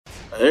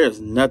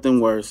There's nothing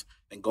worse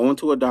than going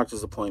to a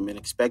doctor's appointment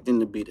expecting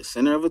to be the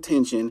center of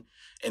attention,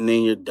 and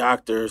then your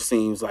doctor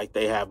seems like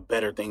they have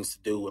better things to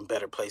do and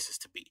better places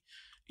to be.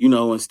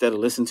 Instead of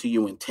listening to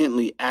you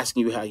intently,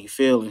 asking you how you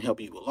feel and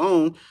help you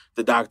along,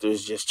 the doctor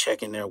is just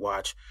checking their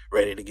watch,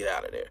 ready to get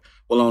out of there.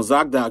 Well, on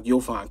ZocDoc,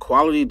 you'll find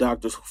quality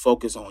doctors who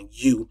focus on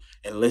you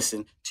and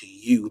listen to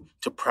you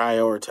to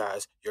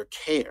prioritize your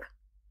care.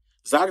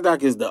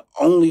 ZocDoc is the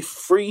only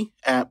free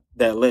app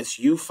that lets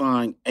you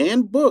find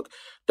and book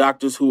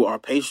doctors who are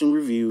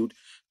patient-reviewed,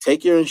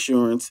 take your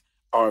insurance,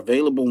 are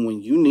available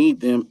when you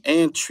need them,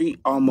 and treat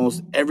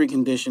almost every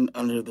condition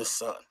under the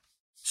sun.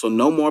 So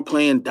no more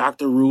playing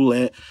doctor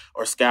roulette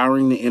or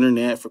scouring the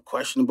internet for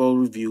questionable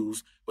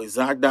reviews. With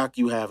ZocDoc,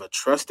 you have a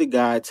trusted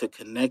guide to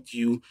connect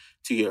you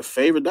to your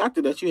favorite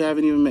doctor that you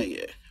haven't even met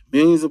yet.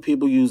 Millions of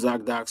people use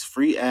ZocDoc's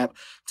free app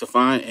to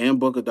find and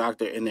book a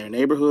doctor in their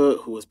neighborhood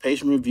who is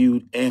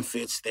patient-reviewed and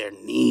fits their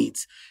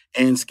needs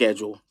and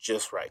schedule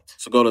just right.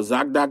 So go to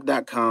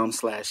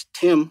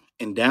ZocDoc.com/Tim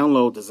and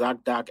download the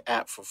ZocDoc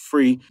app for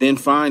free. Then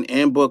find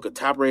and book a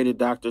top-rated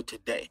doctor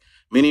today.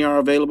 Many are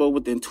available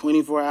within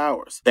 24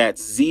 hours.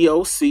 That's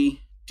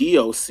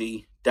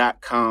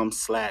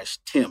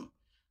ZocDoc.com/Tim.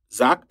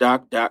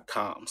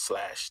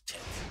 ZocDoc.com/Tim.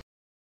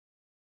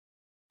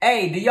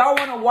 Hey, do y'all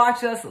want to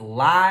watch us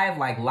live,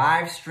 like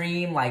live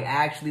stream, like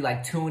actually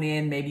like tune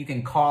in? Maybe you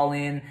can call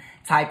in,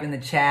 type in the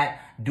chat,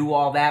 do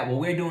all that. Well,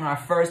 we're doing our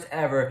first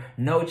ever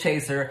No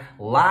Chaser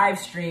live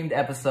streamed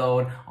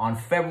episode on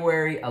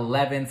February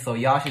 11th. So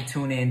y'all should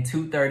tune in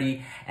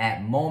 2:30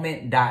 at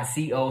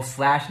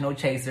moment.co/No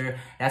Chaser.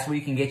 That's where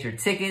you can get your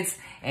tickets.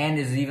 And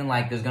there's even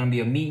there's going to be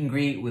a meet and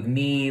greet with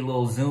me, a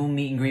little Zoom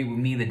meet and greet with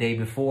me the day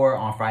before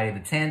on Friday the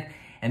 10th.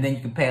 And then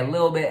you can pay a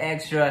little bit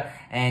extra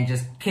and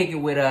just kick it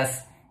with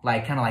us,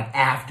 kind of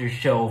after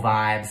show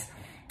vibes.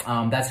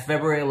 That's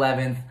February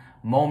 11th,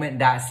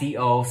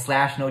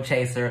 moment.co/No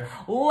Chaser.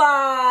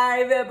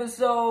 Live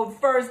episode,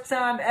 first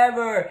time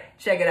ever.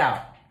 Check it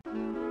out.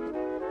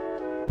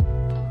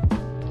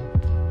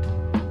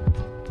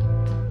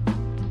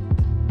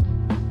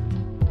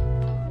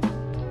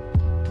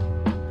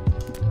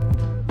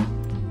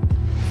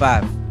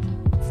 Five,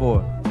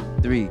 4,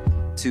 3,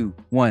 2,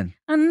 1.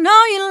 I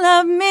know you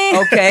love me.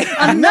 Okay.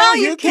 I know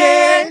you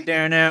care.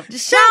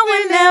 Just shout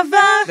whenever.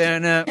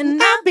 And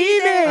I'll be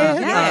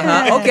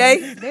there.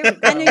 Okay.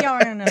 I knew y'all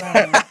were gonna know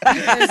that one.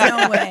 There's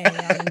no way.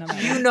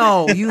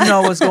 You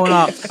know what's going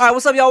on. All right,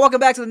 what's up, y'all? Welcome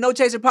back to the No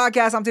Chaser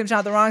podcast. I'm Tim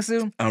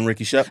Chantarangsu. I'm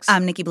Ricky Shucks.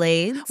 I'm Nikki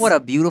Blades. What a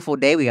beautiful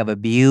day. We have a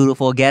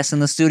beautiful guest in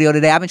the studio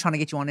today. I've been trying to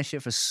get you on this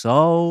shit for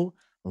so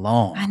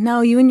long. I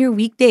know, you and your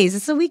weekdays.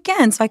 It's a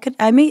weekend, so I could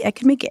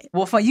make it.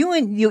 Well, for you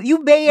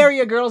Bay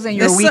Area girls and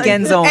your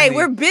weekends only. Hey,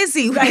 we're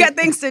busy. We got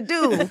things to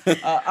do.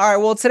 All right,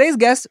 well, today's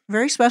guest,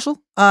 very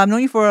special. I've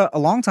known you for a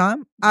long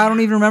time. I don't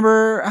even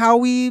remember how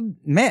we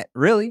met,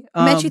 really.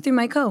 Met you through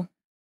my co.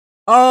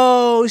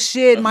 Oh,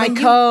 shit, my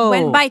co.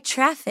 Went by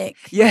traffic.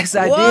 Yes,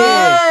 I Whoa.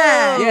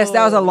 did. Yes,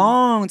 that was a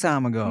long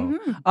time ago.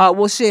 Mm-hmm.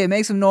 Well, shit,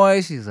 make some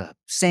noise. She's a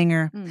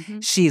singer.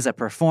 Mm-hmm. She's a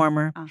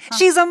performer.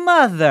 She's a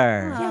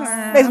mother.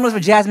 Yes. Make some noise for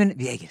Jasmine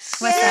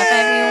Villegas. What's up,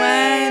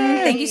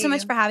 everyone? Thank you so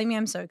much for having me.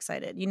 I'm so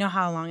excited. You know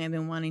how long I've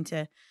been wanting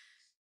to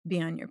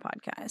be on your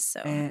podcast, so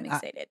I'm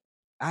excited.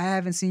 I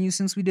haven't seen you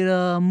since we did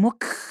a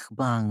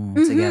mukbang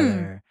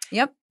together.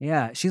 Yep.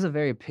 Yeah, she's a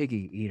very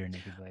picky eater,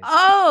 Nikki Blades.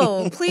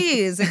 Oh,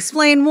 please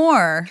explain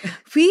more.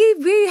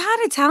 We had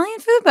Italian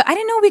food, but I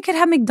didn't know we could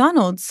have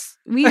McDonald's.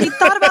 We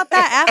thought about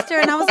that after,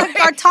 and I was like,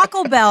 our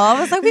Taco Bell.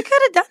 I was like, we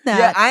could have done that.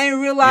 Yeah, I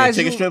didn't realize.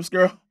 Chicken strips,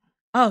 girl?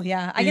 Oh,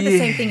 yeah. I get the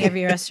same thing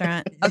every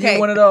restaurant. Okay.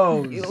 One of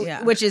those.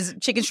 Yeah. Which is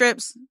chicken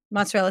strips,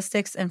 mozzarella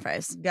sticks, and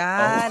fries.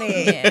 Got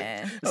it.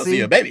 Yeah. I'll see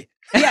you, baby.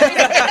 You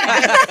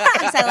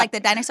said like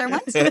the dinosaur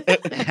ones?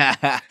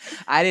 I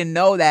didn't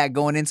know that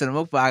going into the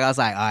mukbang. I was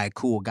like, all right,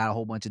 cool. Got a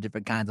whole bunch of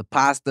different kinds of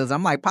pastas.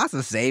 I'm like,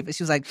 pasta's safe. And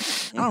she was like,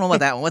 I don't know about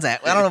that one. What's that?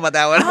 I don't know about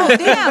that one. Oh,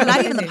 damn.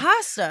 Not even the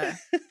pasta.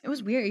 It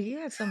was weird. He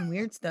had some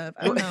weird stuff.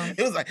 I don't know.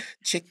 It was like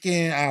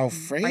chicken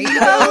Alfredo.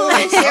 Marinara.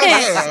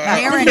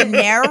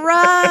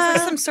 It's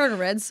like some sort of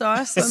red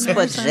sauce.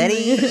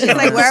 Spaghetti. She's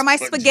like, where are my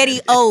spaghetti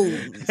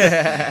O's?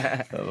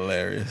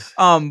 Hilarious.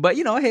 But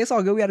hey, it's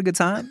all good. We had a good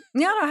time.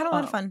 Yeah, I had a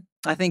lot of fun.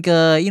 I think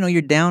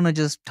you're down to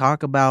just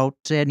talk about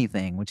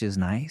anything, which is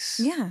nice.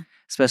 Yeah.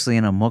 Especially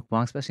in a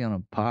mukbang, especially on a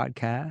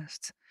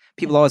podcast.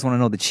 People always want to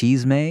know the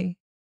cheese may,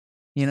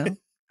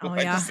 Oh,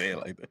 Why'd yeah. you say it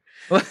like that?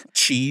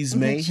 Cheese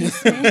may.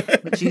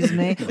 The cheese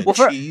may. Well,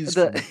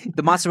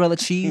 the mozzarella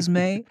cheese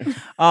may.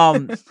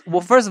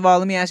 Well, first of all,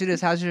 let me ask you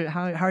this: how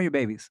are your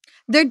babies?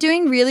 They're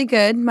doing really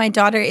good. My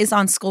daughter is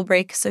on school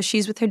break, so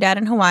she's with her dad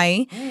in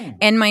Hawaii.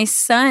 And my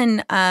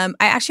son, I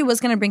actually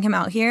was going to bring him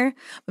out here,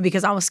 but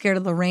because I was scared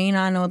of the rain,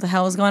 I don't know what the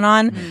hell was going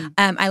on.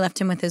 I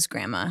left him with his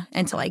grandma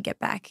until I get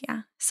back.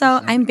 Yeah. So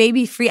I'm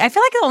baby free. I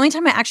feel like the only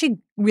time I actually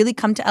really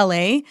come to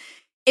LA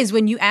is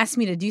when you ask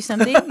me to do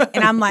something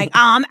and I'm like,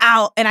 I'm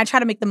out. And I try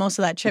to make the most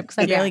of that trip because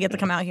I barely get to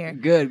come out here.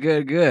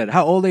 Good.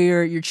 How old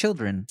are your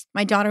children?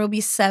 My daughter will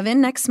be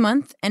 7 next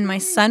month and my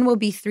son will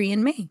be 3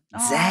 in May.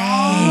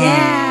 Dang.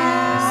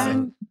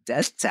 Yeah.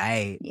 That's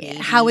tight.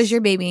 Yeah. How is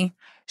your baby?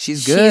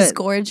 She's good. She's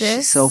gorgeous.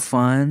 She's so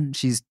fun.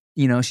 She's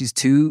she's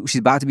 2. She's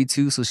about to be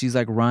 2, so she's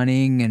like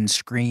running and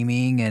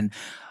screaming and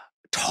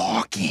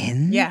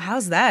talking. Yeah,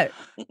 how's that?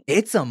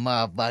 It's a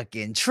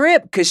motherfucking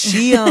trip because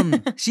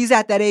she's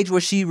at that age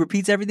where she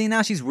repeats everything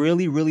now. She's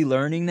really, really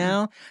learning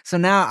now. So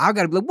now I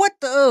gotta be like, what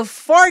the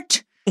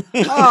fart?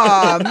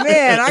 Oh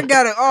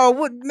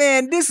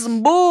man, this is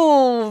some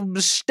bull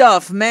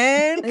stuff,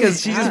 man. Because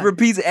she just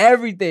repeats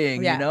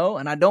everything, you know?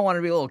 And I don't want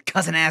to be a little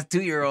cussing ass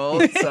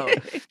 2-year-old. So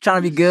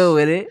trying to be good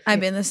with it. I've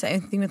been the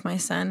same thing with my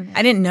son.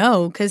 I didn't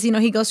know because,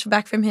 he goes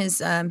back from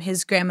his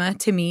grandma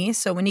to me.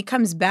 So when he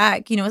comes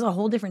back, it's a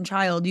whole different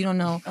child. You don't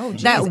know. Oh,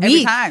 geez, that every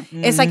week, time.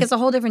 it's like it's a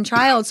whole different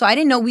child. So I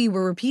didn't know we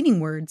were repeating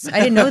words. I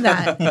didn't know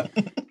that.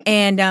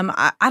 And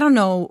I don't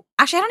know.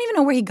 Actually, I don't even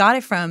know where he got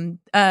it from.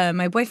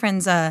 My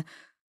boyfriend's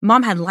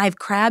mom had live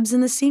crabs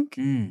in the sink.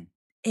 And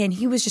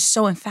he was just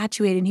so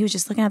infatuated. And he was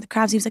just looking at the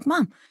crabs. He was like,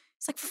 Mom,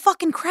 it's like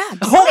fucking crabs.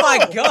 Oh my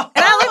God.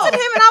 And I looked at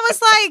him and I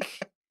was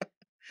like,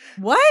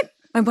 what?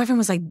 My boyfriend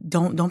was like,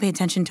 don't pay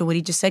attention to what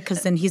he just said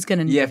because then he's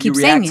going to keep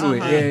saying it.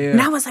 Yeah.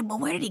 And I was like, well,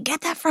 where did he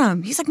get that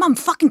from? He's like, Mom,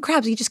 fucking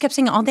crabs. He just kept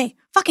saying it all day.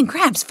 Fucking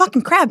crabs,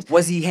 fucking crabs.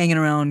 Was he hanging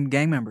around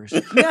gang members?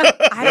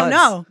 I don't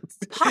know.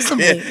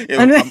 Possibly.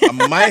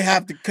 I might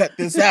have to cut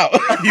this out.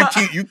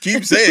 You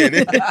keep saying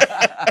it.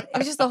 It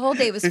was just the whole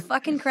day. It was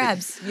fucking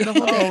crabs. The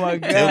whole day. Oh my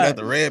God. Still got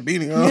the red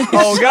beating on.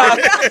 Oh God.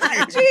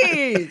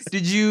 Jeez.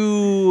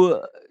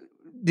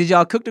 Did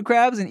y'all cook the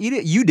crabs and eat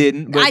it? You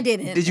didn't. But I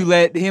didn't. Did you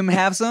let him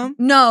have some?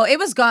 No, it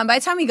was gone. By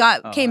the time he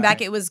came back,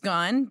 it was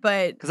gone.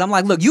 But because I'm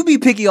like, look, you be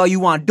picky all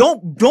you want.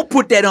 Don't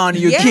put that on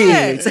your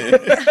kids.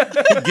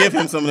 Give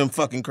him some of them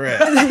fucking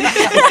crabs.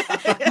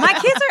 My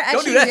kids are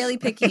actually really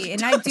picky,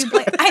 and I do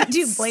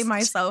blame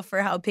myself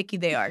for how picky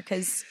they are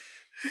because.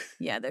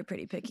 Yeah, they're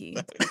pretty picky.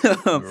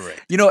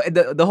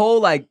 The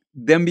whole like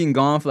them being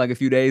gone for like a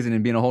few days and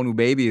then being a whole new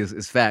baby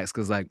is facts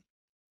because like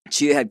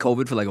she had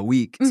COVID for like a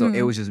week, so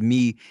it was just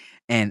me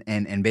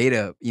and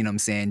Beta, you know what I'm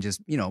saying,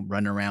 just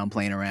running around,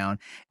 playing around.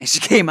 And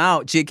she came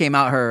out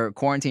her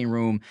quarantine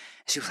room.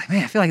 She was like,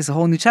 man, I feel like it's a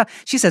whole new child.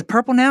 She says,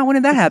 purple now? When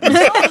did that happen?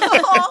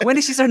 When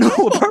did she start knowing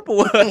what purple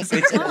was?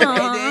 You missed a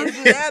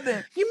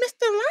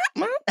lot,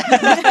 Mom.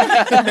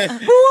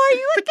 Who are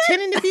you again?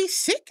 Pretending to be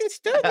sick and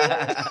stuff.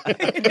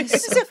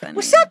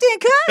 What's up, then,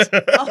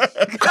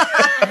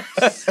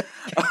 cuz?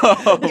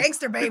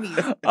 Gangster baby.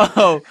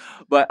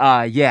 But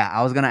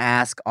I was gonna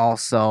ask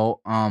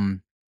also,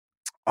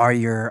 are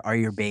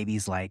your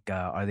babies like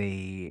are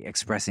they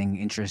expressing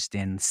interest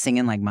in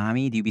singing like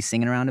mommy? Do you be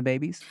singing around the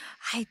babies?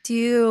 I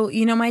do.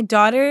 My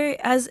daughter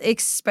has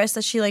expressed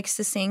that she likes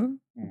to sing,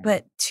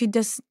 but she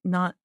does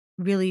not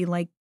really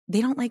like. They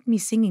don't like me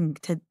singing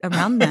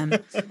around them.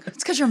 It's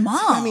because your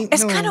mom.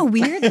 It's kind of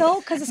weird though,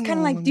 because it's kind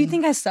of like, do you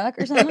think I suck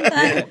or something like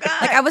that?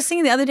 Like I was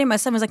singing the other day, my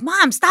son was like,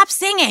 Mom, stop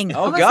singing.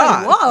 Oh, I was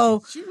God. like,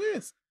 whoa. She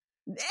is.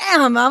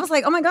 Damn. I was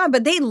like, oh my God.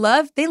 But they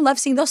love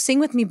singing. They'll sing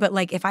with me. But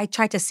like if I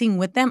try to sing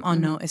with them, oh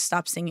no, it's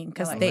stop singing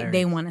because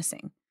they want to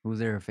sing. Who's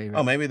their favorite?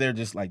 Oh, maybe they're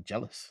just like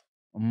jealous.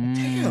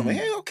 Damn,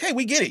 man. Okay,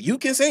 we get it. You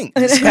can sing.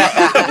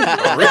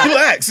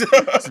 Relax.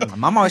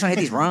 Mom always trying to hit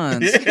these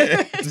runs.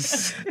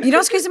 You know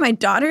what's crazy? My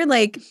daughter,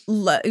 like,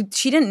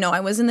 she didn't know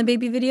I was in the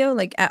baby video,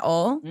 like, at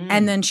all.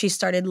 And then she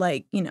started,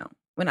 like,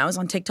 when I was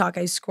on TikTok,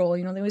 I scroll,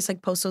 they always,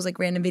 like, post those, like,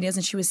 random videos.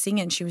 And she was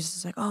singing. She was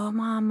just like, oh,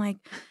 Mom, like,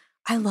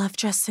 I love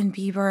Justin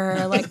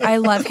Bieber. Like, I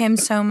love him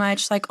so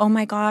much. Like, oh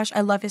my gosh,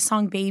 I love his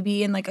song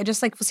Baby. And like, I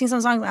just like seen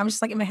some songs. I'm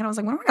just like in my head, I was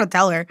like, when am I gonna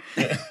tell her?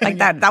 Like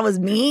that was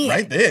me.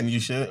 Right then, you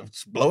should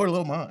blow her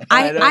little mind.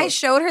 I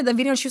showed her the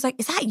video and she was like,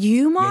 is that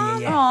you,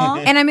 Mom? Yeah.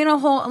 And I made a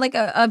whole, like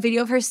a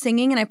video of her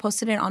singing and I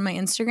posted it on my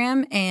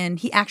Instagram and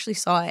he actually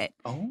saw it.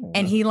 Oh.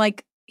 And he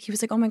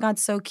was like, oh my God,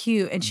 so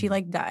cute. And she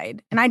like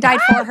died. And I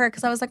died for her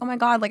because I was like, oh my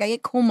God, like I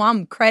get cool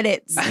mom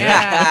credits.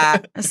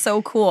 Yeah. It's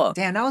so cool.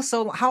 Damn, that was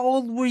so. How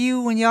old were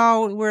you when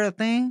y'all were a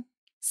thing?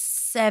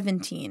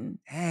 17.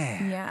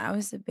 Damn. Yeah, I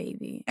was a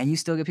baby. And you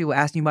still get people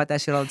asking you about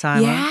that shit all the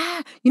time? Yeah.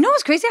 Huh? You know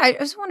what's crazy? I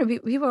just want to be,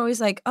 people are always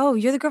like, oh,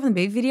 you're the girl from the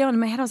baby video. And in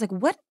my head, I was like,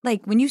 what?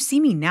 Like when you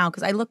see me now,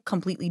 because I look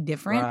completely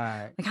different.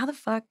 Right. Like how the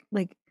fuck,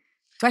 like,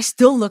 do I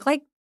still look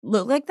like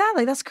that?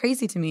 Like that's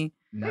crazy to me.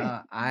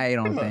 No, I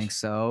don't think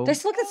so. Do I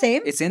still look the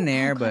same? It's in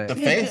there, but The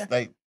face,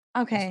 like,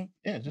 Okay.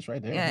 yeah, just right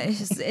there. Yeah,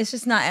 it's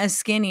just not as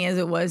skinny as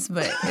it was,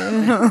 but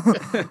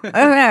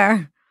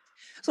okay.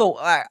 So,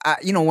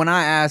 when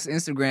I asked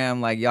Instagram,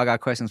 like, y'all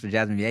got questions for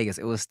Jasmine Villegas,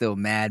 it was still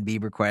mad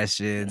Bieber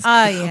questions.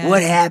 Oh, yeah.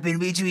 What happened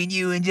between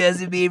you and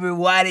Justin Bieber?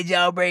 Why did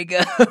y'all break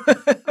up?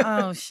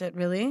 Oh, shit,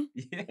 really?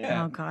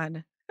 Yeah. Oh,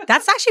 God.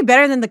 That's actually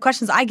better than the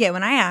questions I get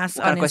when I ask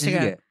What kind on of questions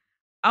Instagram. you get?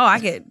 Oh, I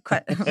get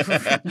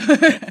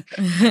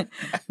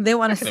they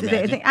want to.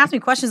 They ask me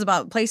questions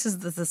about places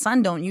that the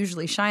sun don't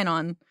usually shine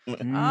on.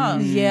 Oh.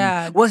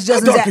 Yeah. What's How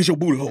Justin's dark is your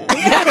booty hole?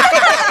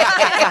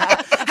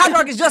 How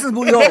dark is Justin's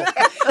booty hole? Oh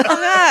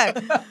God.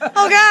 Oh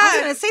God. I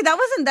was gonna say that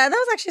wasn't that. That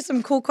was actually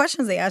some cool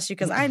questions they asked you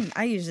because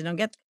I usually don't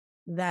get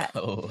that.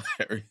 Oh,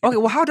 Harry. Okay,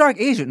 well, how dark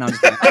is your? No, I'm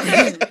just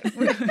kidding.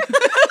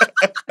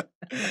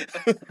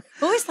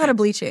 Always thought of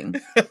bleaching.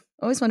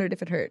 Always wondered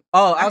if it hurt.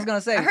 Oh, I was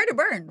gonna say. I heard it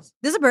burns.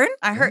 Does it burn?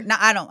 I heard. No,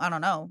 I don't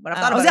know. But I've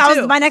thought Oh, about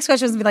it too. my next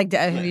question was gonna be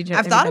like,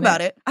 I've thought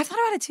about it. I've thought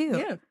about it too.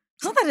 Yeah.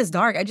 It's not that it's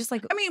dark. I just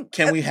like. I mean,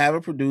 Can we have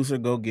a producer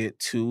go get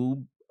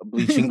 2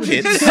 bleaching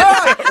kits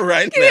Oh,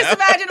 right can you now? just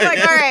imagine?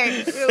 Like, all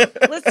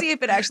right, let's see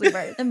if it actually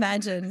burns.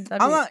 Imagine.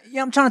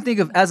 I'm trying to think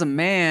of, as a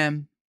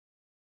man,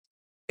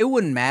 it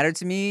wouldn't matter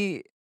to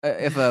me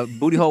if a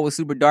booty hole was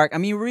super dark. I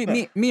mean,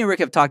 me and Rick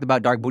have talked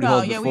about dark booty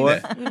holes before.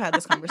 we've had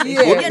this conversation.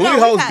 Yeah. Booty we've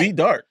holes had- be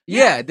dark.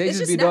 Yeah, they it's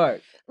just just be not-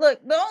 dark. Look,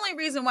 the only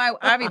reason why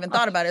I've even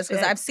thought about it is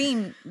because Yeah. I've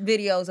seen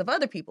videos of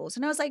other people's,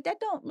 and I was like, that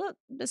don't look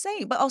the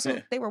same. But also,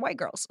 Yeah. they were white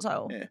girls,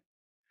 so Yeah.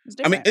 it's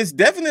I mean, different. it's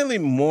definitely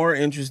more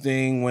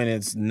interesting when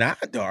it's not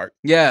dark.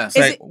 Yeah. It's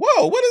Is like, it-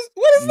 whoa, what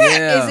is that?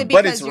 Yeah. Is it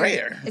But because it's you're-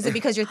 rare. Is it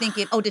because you're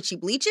thinking, oh, did she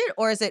bleach it,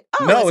 or is it?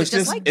 Oh, No, is it's it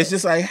just like it's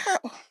this? just like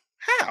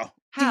how?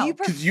 How? Do you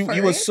Because prefer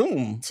you it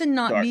assume. to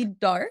not dark. be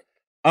dark?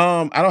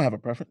 I don't have a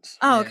preference.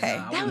 Oh, Yeah, okay. no, I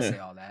That wouldn't was- say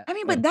all that. I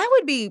mean, but that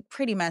would be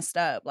pretty messed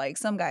up. Like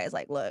some guy is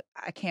like, look,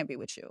 I can't be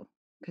with you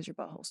because your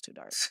butthole's too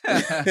dark.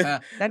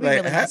 That'd be Like,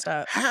 really messed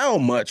up. how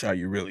much are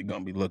you really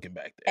gonna be looking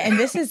back there? And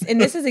this is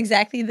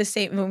exactly the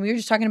same when we were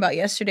just talking about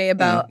yesterday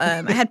about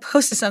I had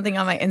posted something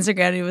on my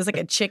Instagram and it was like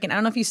a chicken. I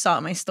don't know if you saw it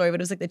in my story,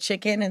 but it was like the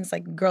chicken and it's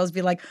like girls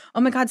be like,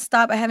 "Oh my god,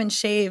 stop, I haven't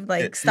shaved.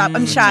 Like stop,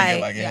 I'm It's shy."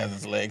 like it has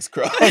its legs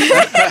crossed.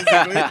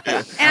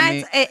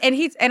 And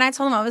I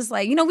told him, I was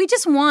like, we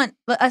just want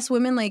us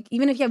women, like,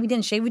 even if we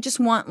didn't shave, we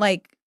just want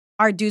like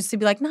our dudes to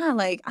be like, nah,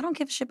 like I don't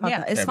give a shit about Yeah.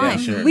 that. It's That fine.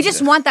 reassurance, We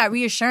just yeah. want that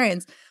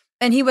reassurance.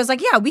 And he was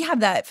like, yeah, we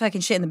have that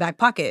fucking shit in the back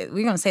pocket.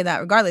 We're gonna say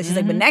that regardless. He's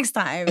like, but next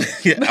time.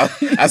 Yeah,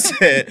 I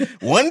said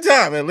one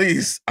time at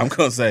least. I'm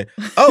gonna say,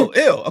 "Oh,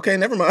 ew." Okay,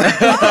 never mind. Rick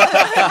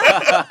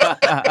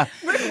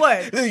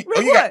what? Oh,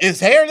 you got his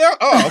hair now?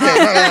 Oh, okay. No,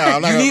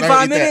 I'm not You gonna- need not 5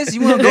 gonna eat that. minutes?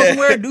 You want to go Yeah.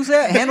 somewhere, do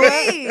that, handle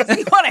that? Please,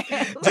 you want to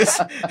handle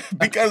Just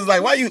because,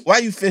 like, why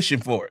you fishing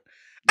for it?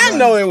 I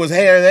know it was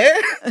hair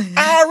there.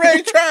 I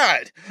already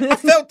tried. I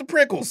felt the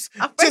prickles.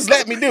 Just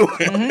let me do it.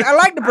 Mhm. I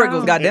like the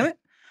prickles, Oh. goddammit.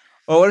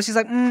 Or what if she's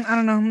like, I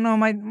don't know, no,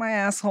 my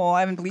asshole, I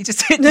haven't bleached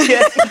it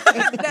yet.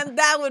 Then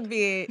that'd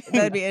be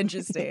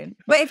interesting.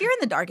 But if you're in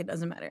the dark, it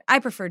doesn't matter. I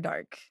prefer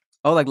dark.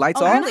 Oh, like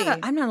lights Oh, off? really?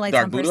 I'm not a lights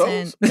Dark on booty person.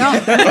 holes? No,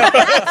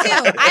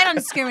 that too. I don't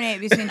discriminate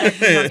between dark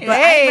and lights, but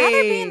I'd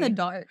rather be in the Hey.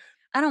 dark.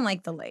 I don't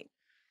like the light.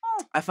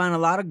 I find a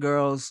lot of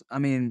girls, I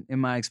mean, in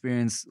my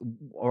experience,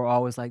 are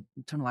always like,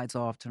 turn the lights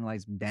off, turn the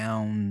lights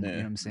down. You know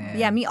what I'm saying?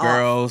 Yeah, me off.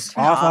 Girls,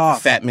 Turn it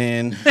off. fat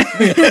men.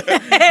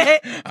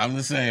 I'm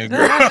the same,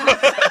 girl.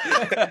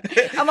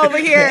 I'm over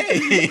here.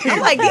 Hey. I'm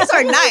like, these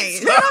are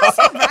nice. No, that's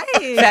so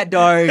right. Fat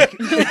dark.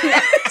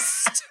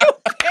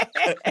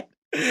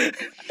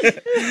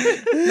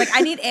 Like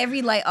I need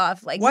every light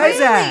off. Like Why is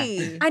that?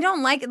 Really? I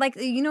don't like So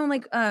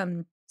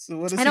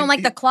what is I don't he-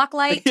 like the clock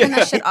light. Turn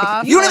that shit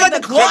off. You don't like the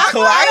clock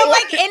I don't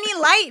light? like any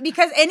light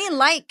because any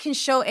light can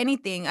show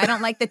anything. I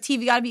don't like the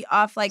TV gotta be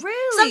off. Like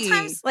Really?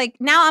 sometimes, like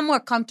now I'm more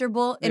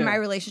comfortable in Yeah. my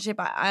relationship.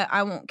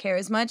 I won't care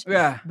as much.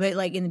 Yeah. But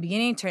like in the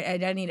beginning,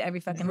 I need every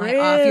fucking light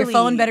off. Your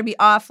phone Really? better be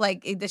off.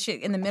 Like the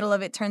shit in the middle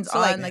of it turns So,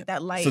 on. like- Like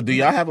that light. So do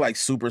y'all have like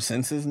super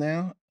senses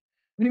now?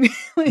 What do you mean?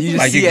 You just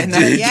Like see you it can, at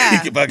night. Yeah. you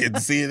can fucking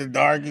see in the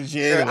dark and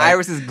shit. Your and, like-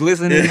 iris is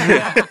glistening.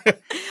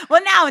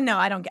 Well, now no,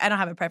 I don't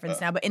have a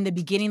preference now. But in the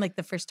beginning, like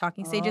the first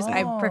talking stages,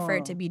 I prefer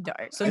it to be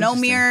dark. So no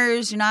Interesting.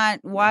 mirrors. You're not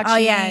watching. Oh,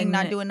 yeah,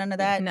 not n- doing none of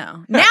that.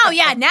 No. Now,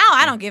 now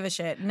I don't give a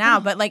shit. Now,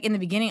 but like in the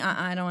beginning,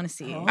 I don't want to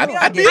see it. I'd,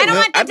 I I'd be, I a don't little,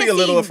 want them I'd be to a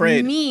little see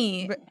afraid.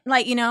 me.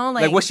 Like,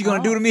 Like, what's she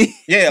gonna do to me?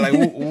 Yeah, like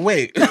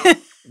wait,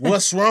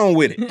 what's wrong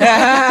with it?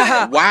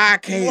 Why I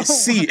can't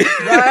see it?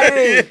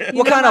 Right.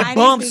 What kind of I didn't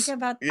bumps? think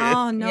about, Yeah.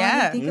 Oh no, I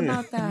Yeah. didn't think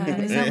about that.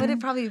 Is that what it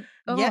probably?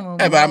 Oh, Yeah.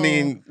 Hey, but I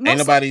mean,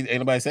 Most- ain't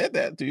nobody said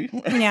that to you.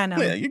 Yeah, no.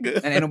 Yeah, you good.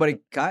 And ain't nobody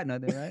caught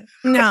nothing, right?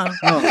 No,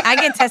 Oh. I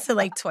get tested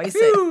like twice.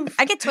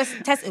 I get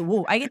tested.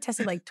 Whoa, I get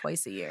tested like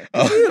twice a year.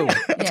 Oh,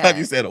 I Yeah. thought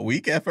you said a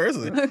week at first.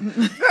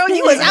 Girl,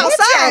 you was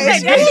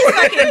outside. Now she's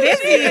fucking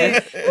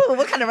busy. Ooh,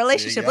 what kind of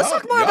relationship? Let's Y'all-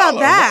 talk more y'all about are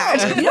that.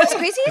 wild. You know what's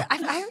crazy?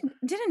 I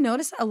didn't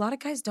notice that a lot of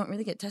guys don't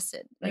really get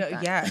tested. Like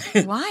that.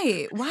 Yeah.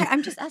 Why? Why?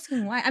 I'm just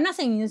asking why. I'm not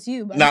saying it's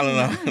you, but No, I'm no,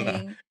 asking no, why.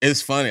 no.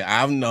 It's funny.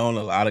 I've known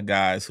a lot of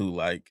guys who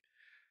like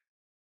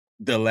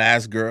the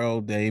last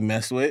girl they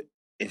messed with.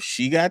 If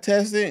she got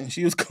tested and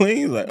she was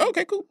clean, like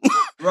okay, cool.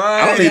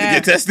 Right. I don't need yeah. to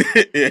get tested.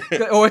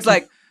 Yeah. Or it's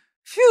like,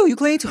 phew, you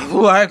clean too.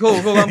 All right, cool.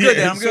 I'm good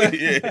then. I'm good.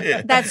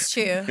 Yeah. That's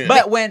true.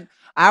 But when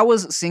I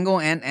was single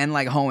and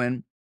like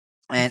hoeing,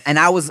 and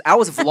I was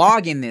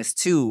vlogging this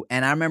too,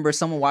 and I remember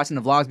someone watching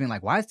the vlogs being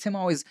like, "Why is Tim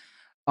always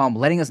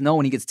letting us know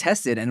when he gets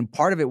tested?" And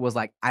part of it was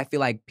like, I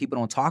feel like people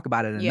don't talk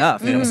about it Yeah.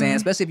 enough. You know what I'm saying? Mhm.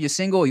 Especially if you're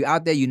single, you're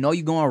out there, you know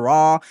you're going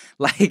raw.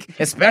 Like,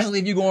 especially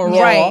if you're going raw,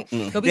 Right.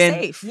 Mm. Go be then,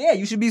 safe. Yeah,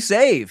 you should be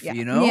safe. Yeah.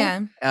 You know?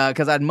 Yeah.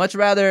 Because I'd much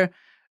rather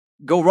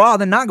go raw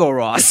than not go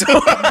raw. So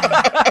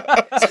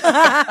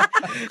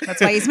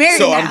That's why he's married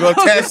So now. I'm gonna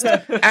test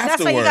afterwards.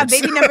 That's why you got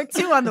baby number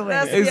 2 on the way.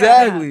 That's-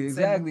 exactly, Yeah.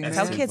 exactly. That's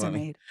That's how so kids are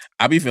funny. made.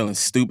 I be feeling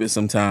stupid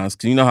sometimes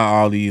because you know how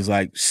all these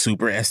like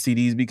super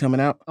STDs be coming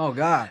out, Oh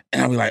God.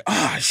 and I be like,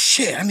 oh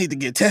shit, I need to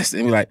get tested.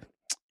 And be like,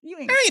 You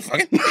ain't. I ain't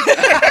fucking.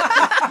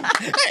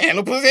 I ain't had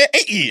no pussy in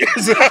 8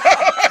 years.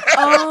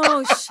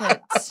 Oh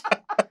shit.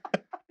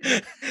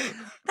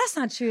 That's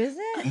not true, is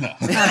it? No.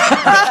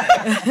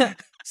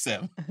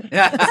 7.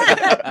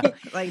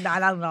 Like, nah, I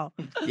don't know.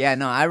 Yeah,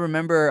 no, I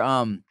remember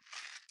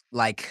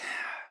like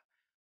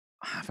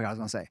I forgot what I was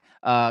gonna say.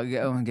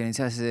 Getting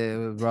tested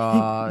with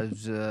raw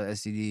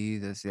STD.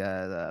 This,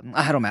 I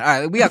don't matter. All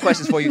right, we got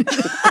questions for you.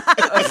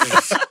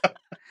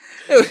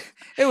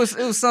 It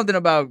was something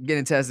about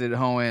getting tested,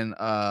 hoeing,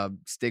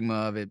 stigma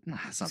of it,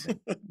 something.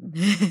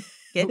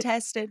 Get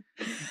tested.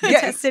 Get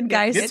tested,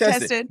 guys. Get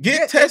tested.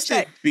 Get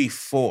tested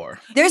before.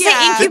 There's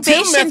Yeah. an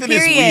incubation The method is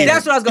period. weird.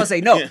 That's what I was gonna say.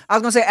 No, Yeah. I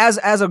was gonna say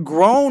as a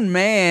grown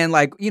man,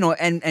 like, you know,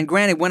 and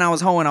granted, when I was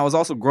hoeing, I was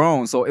also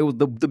grown. So it was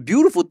the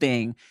beautiful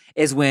thing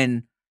is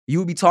when you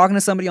would be talking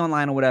to somebody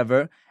online or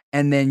whatever,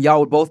 and then y'all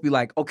would both be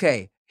like,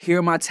 okay, here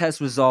are my test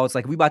results.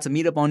 Like, we about to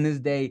meet up on this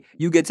day.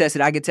 You get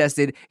tested, I get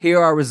tested. Here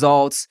are our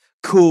results.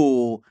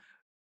 Cool.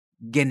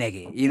 Get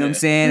naked. You know what I'm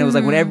saying? It was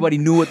like when everybody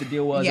knew what the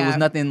deal was. There was Yeah.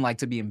 nothing like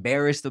to be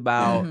embarrassed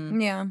about.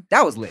 Yeah.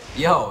 That was lit.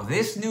 Yo,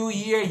 this new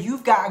year,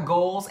 you've got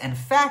goals, and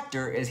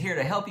Factor is here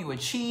to help you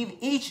achieve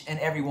each and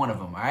every one of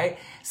them, all right?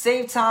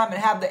 Save time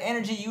and have the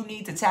energy you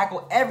need to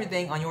tackle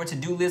everything on your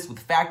to-do list with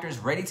Factor's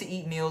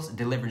ready-to-eat meals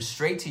delivered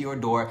straight to your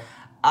door.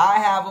 I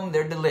have them,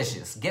 they're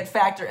delicious. Get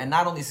Factor and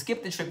not only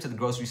skip the trip to the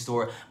grocery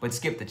store, but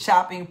skip the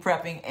chopping,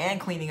 prepping, and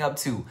cleaning up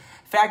too.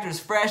 Factor's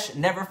fresh,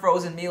 never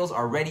frozen meals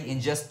are ready in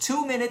just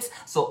 2 minutes,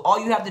 so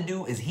all you have to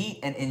do is heat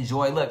and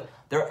enjoy. Look,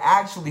 they're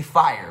actually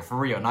fire, for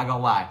real, not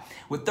gonna lie.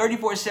 With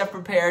 34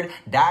 chef-prepared,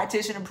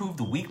 dietitian-approved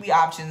weekly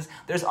options,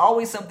 there's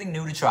always something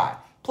new to try.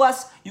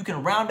 Plus, you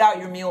can round out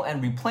your meal and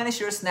replenish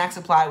your snack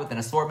supply with an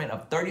assortment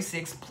of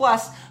 36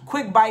 plus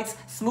quick bites,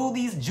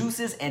 smoothies,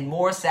 juices, and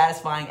more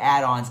satisfying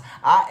add-ons.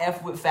 I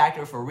F with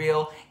Factor for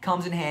real.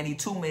 Comes in handy.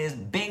 2 minutes.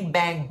 Bing,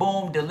 bang,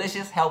 boom.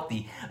 Delicious,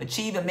 healthy.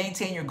 Achieve and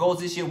maintain your goals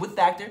this year with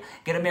Factor.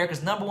 Get America's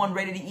 #1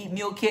 ready-to-eat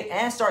meal kit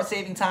and start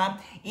saving time,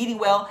 eating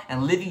well,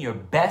 and living your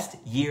best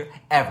year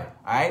ever.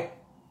 All right?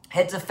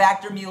 Head to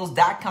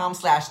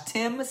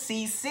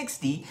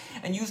factormeals.com/TimC60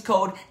 and use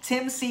code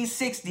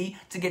TimC60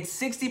 to get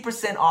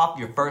 60% off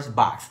your first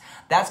box.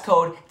 That's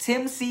code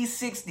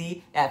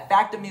TimC60 at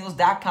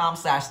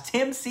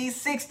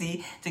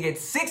factormeals.com/TimC60 to get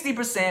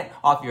 60%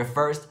 off your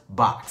first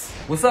box.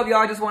 What's up, y'all?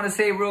 I just want to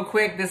say real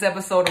quick, this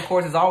episode, of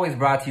course, is always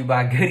brought to you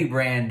by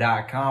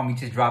GoodyBrand.com. We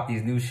just dropped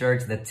these new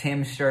shirts, the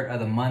Tim shirt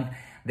of the month.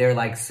 They're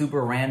like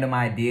super random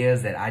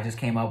ideas that I just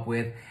came up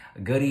with.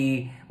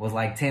 Goody was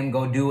like, Tim,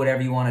 go do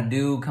whatever you want to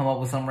do. Come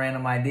up with some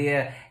random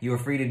idea. You were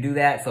free to do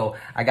that. So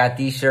I got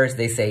these shirts.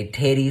 They say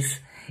titties.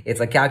 It's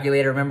a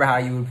calculator. Remember how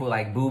you would put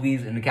like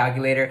boobies in the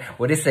calculator?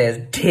 Well, this says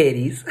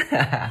titties.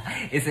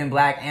 It's in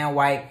black and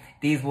white.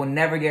 These will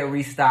never get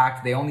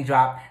restocked. They only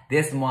drop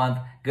this month.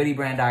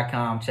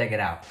 GoodyBrand.com. Check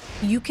it out.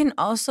 You can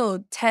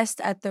also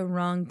test at the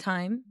wrong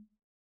time.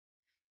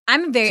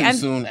 I'm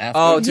Soon after.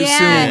 Oh, too yeah,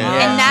 soon.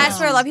 and that's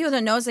where a Yeah. lot of people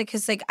don't know is like,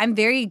 because like I'm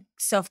very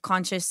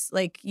self-conscious,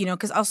 like, you know,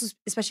 because also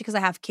especially because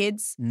I have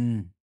kids.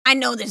 I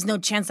know there's no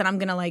chance that I'm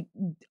gonna like,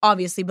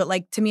 obviously, but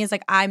like to me it's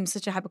like I'm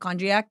such a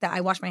hypochondriac that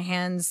I wash my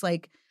hands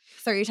like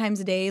 30 times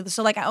a day.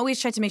 So like I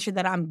always try to make sure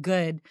that I'm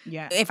good.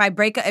 Yeah. If I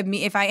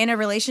in a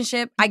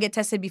relationship, I get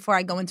tested before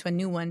I go into a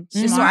new one,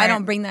 just so I Smart.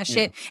 don't bring that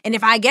shit. And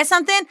if I get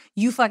something,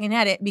 you fucking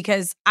had it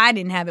because I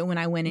didn't have it when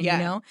I went in. Yeah.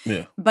 You know.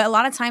 Yeah. But a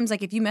lot of times,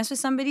 like if you mess with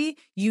somebody,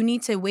 you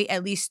need to wait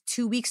at least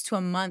 2 weeks to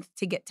a month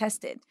to get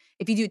tested.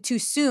 If you do it too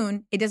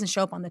soon, it doesn't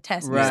show up on the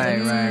test. Right.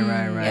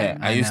 Yeah,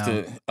 I used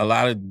know. to, a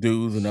lot of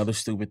dudes, another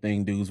stupid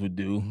thing dudes would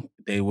do,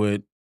 they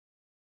would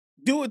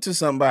do it to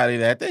somebody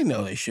that they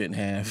know they shouldn't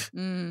have.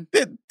 Mm.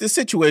 The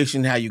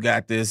situation, how you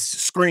got this,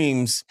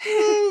 screams,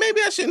 maybe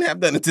I shouldn't have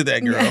done it to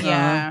that girl.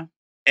 Yeah.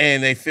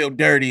 And they feel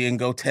dirty and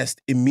go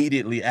test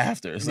immediately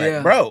after. It's Yeah.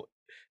 like, bro,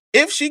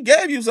 if she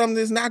gave you something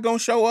that's not going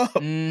to show up,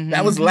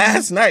 that was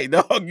last night,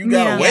 dog. You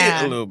got to wait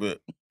Yeah. a little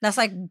bit. That's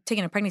like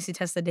taking a pregnancy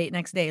test the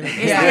next day. Like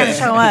it's Yeah. not gonna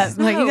show up. That's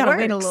not Like how you it gotta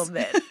wait a works. little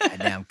bit.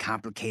 Goddamn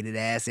complicated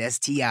ass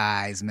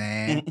STIs,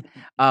 man.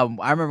 I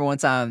remember one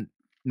time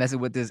messing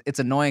with this. It's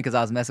annoying because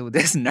I was messing with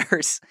this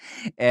nurse,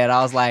 and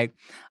I was like,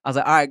 all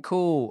right,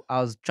 cool.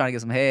 I was trying to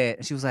get some head,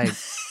 and she was like,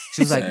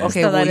 Yeah.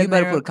 okay, Throw well, that you in better there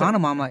put a real quick.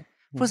 condom on. I'm like,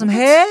 put some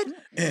head.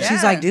 Yeah.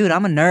 She's like, dude,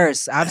 I'm a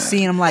nurse. I've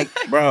seen. I'm like,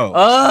 Bro.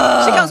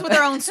 She comes with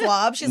her own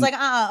swab. She's like,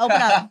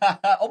 open up.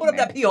 open up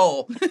that pee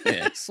hole.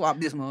 Yeah. Swap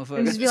this And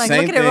motherfucker. just be like,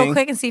 Same look at it real thing.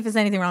 quick and see if there's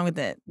anything wrong with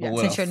it. But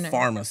with Since you're a a nurse.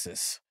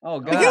 pharmacist. Oh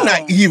Like, you're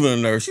not even a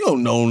nurse. You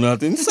don't know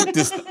nothing. Suck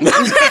this. You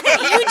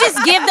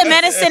just give the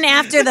medicine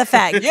after the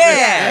fact.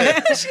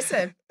 Yeah. She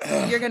said,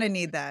 you're going to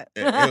need that.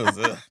 It was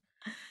it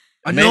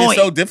made it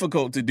so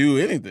difficult to do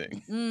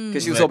anything.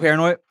 Because she was so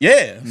paranoid.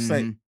 Yeah. It's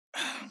like, Mhm.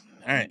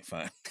 all right,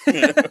 fine.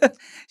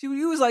 She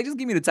was like, just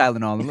give me the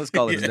Tylenol and let's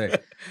call it a day.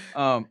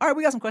 All right,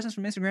 we got some questions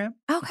from Instagram.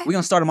 Okay. We're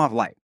going to start them off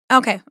light.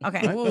 Okay.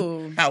 Okay.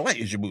 Ooh. How light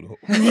is your booty hole?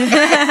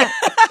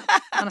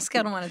 On a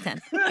scale of 1 to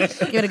 10,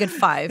 give it a good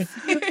 5.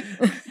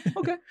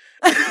 Okay.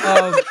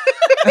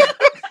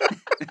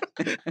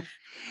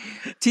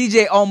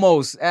 TJ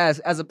almost as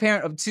a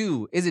parent of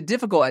 2, is it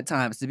difficult at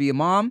times to be a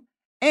mom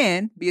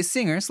and be a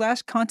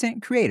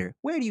singer/content creator?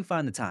 Where do you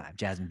find the time,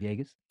 Jasmine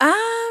Viegas?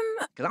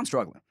 Because I'm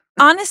struggling.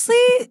 Honestly,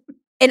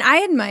 and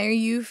I admire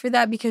you for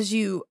that because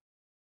you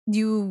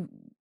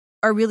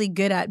are really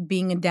good at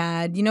being a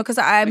dad, you know, because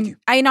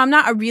I'm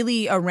not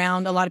really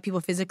around a lot of people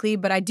physically,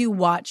 but I do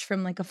watch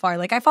from like afar.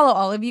 Like I follow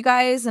all of you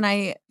guys and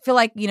I feel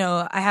like, you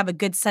know, I have a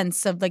good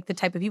sense of like the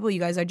type of people you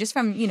guys are just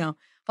from, you know,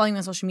 following me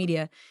on social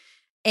media.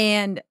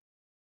 And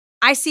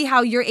I see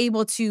how you're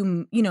able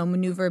to, you know,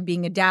 maneuver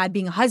being a dad,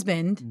 being a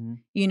husband,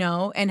 you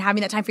know, and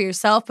having that time for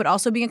yourself, but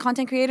also being a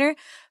content creator.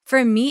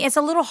 For me, it's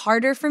a little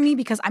harder for me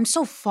because I'm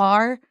so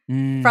far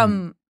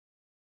from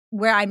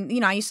where I'm, you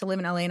know, I used to live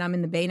in LA and I'm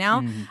in the Bay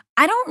now.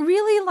 I don't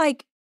really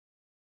like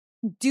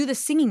do the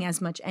singing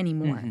as much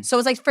anymore. So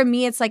it's like, for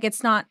me, it's like,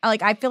 it's not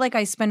like, I feel like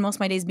I spend most of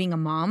my days being a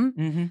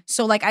mom.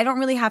 So like, I don't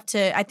really have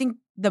to, I think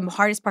the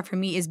hardest part for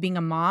me is being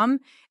a mom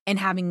and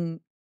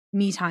having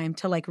me time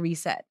to like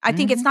reset. I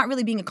think it's not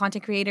really being a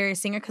content creator, a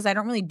singer, because I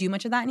don't really do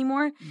much of that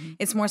anymore.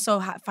 It's more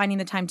so finding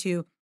the time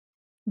to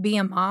be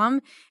a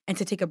mom and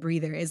to take a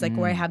breather is like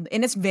where I have,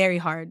 and it's very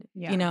hard,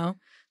 you know?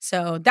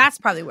 So that's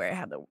probably where I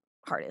have the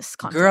hardest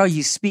conflict. Girl,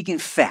 you speaking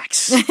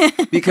facts.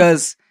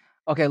 Because,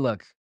 okay,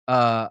 look,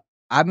 I've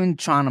been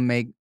trying to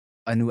make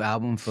a new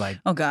album for like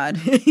Oh God.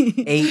 8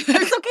 It's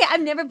okay.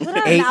 I've never put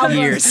out 8 an album.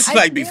 years. It's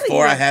like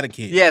before I had a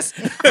kid. Yes,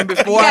 and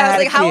before I Yeah, I had was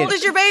like, a how kid. old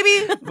is your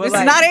baby? But It's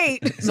like- not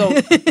 8.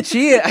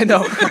 So I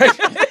know,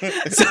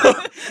 right? So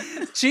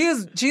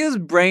Chia's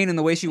brain and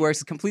the way she works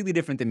is completely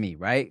different than me,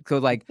 right? So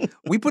like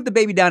we put the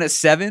baby down at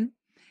 7,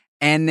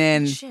 and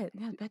then Shit,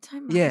 yeah,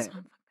 bedtime? Yeah. That's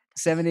not-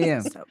 7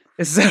 a.m. So-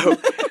 So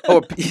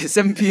or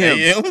 7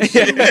 p.m.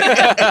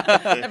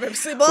 Never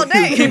sleep all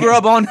day. Keep her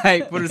up all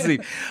night, put her to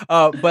sleep.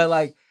 But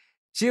like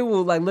she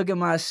will like look at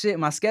my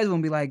schedule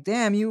and be like,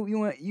 "Damn,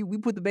 we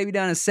put the baby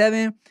down at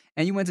 7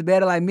 and you went to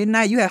bed at like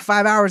midnight. You had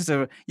 5 hours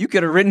you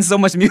could have written so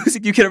much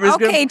music. You could have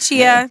written Okay,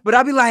 Chia. But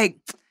I'll be like,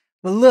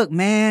 but look,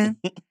 man,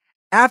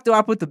 after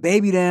I put the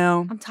baby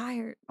down, I'm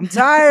tired. I'm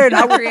tired.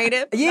 Not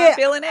creative. Yeah, Not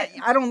feeling it.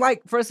 I don't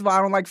like, first of all,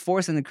 I don't like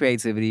forcing the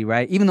creativity,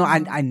 right? Even though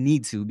I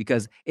need to,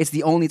 because it's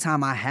the only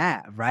time I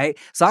have, right?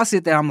 So I'll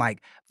sit there, I'm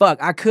like,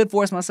 fuck, I could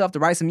force myself to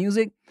write some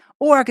music,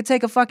 or I could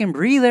take a fucking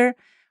breather,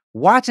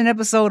 watch an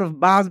episode of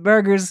Bob's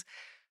Burgers,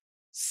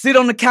 sit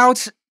on the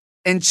couch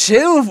and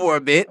chill for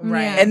a bit.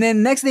 Right. And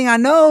then next thing I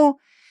know,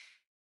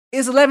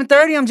 it's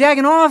 11:30, I'm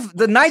jacking off,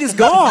 the night is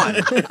gone.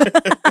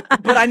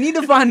 But I need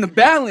to find the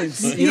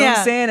balance. You know what Yeah.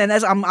 I'm saying? And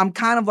that's I'm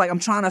kind of like, I'm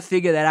trying to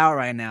figure that out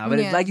right now. But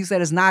Yeah. it's, like you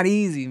said, it's not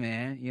easy,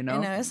 man. You know? I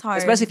know, it's hard.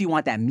 Especially if you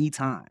want that me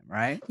time,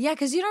 right? Yeah,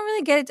 because you don't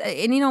really get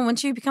it. And, you know,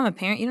 once you become a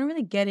parent, you don't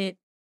really get it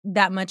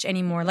that much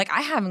anymore. Like,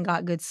 I haven't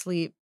got good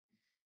sleep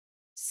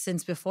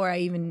since before I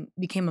even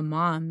became a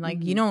mom. Like,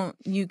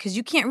 because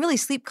you can't really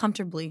sleep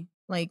comfortably.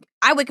 Like,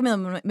 I wake up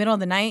in the middle of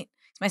the night.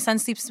 My son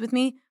sleeps with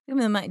me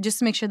just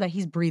to make sure that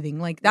he's breathing.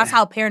 Like, that's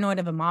how paranoid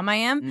of a mom I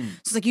am. So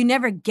it's like, you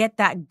never get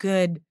that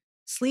good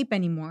sleep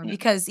anymore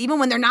because even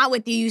when they're not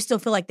with you, you still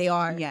feel like they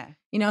are. Yeah.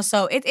 You know,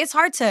 so it's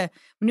hard to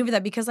maneuver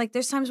that because like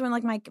there's times when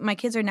like my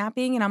kids are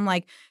napping and I'm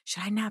like,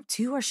 should I nap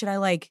too or should I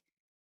like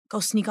go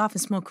sneak off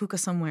and smoke hookah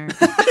somewhere?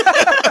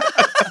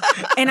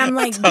 And I'm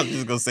like, I was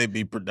just gonna say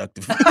be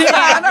productive. no.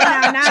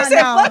 She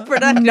said, "Fuck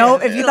productive." No,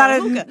 if you You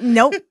thought know, it,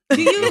 nope.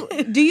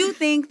 Do you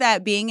think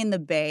that being in the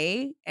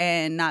Bay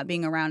and not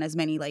being around as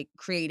many like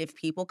creative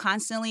people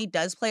constantly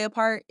does play a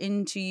part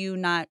into you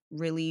not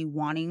really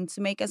wanting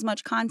to make as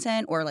much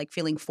content or like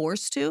feeling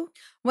forced to?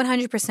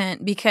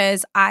 100%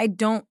 because I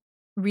don't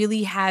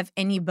really have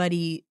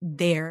anybody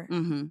there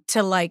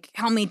to like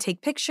help me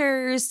take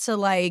pictures, to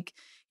like,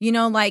 you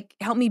know, like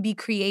help me be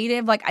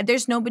creative. Like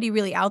there's nobody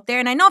really out there.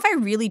 And I know if I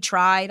really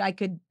tried, I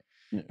could,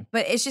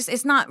 but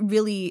it's not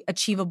really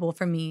achievable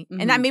for me.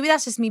 And that maybe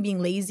that's just me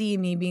being lazy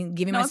and me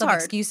giving it's myself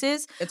hard.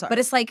 excuses. It's hard. But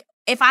it's like,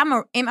 if I'm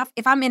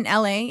in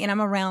LA and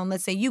I'm around,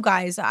 let's say you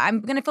guys, I'm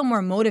gonna feel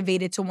more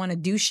motivated to want to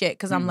do shit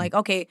because I'm like,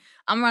 okay,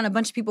 I'm around a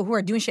bunch of people who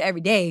are doing shit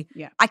every day.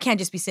 Yeah. I can't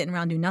just be sitting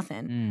around doing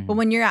nothing. But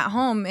when you're at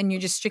home and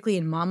you're just strictly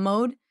in mom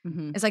mode,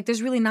 it's like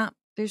there's really not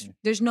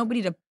there's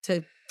nobody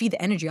to feed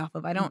the energy off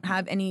of. I don't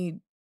have any,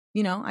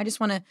 you know. I just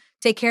want to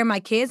take care of my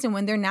kids, and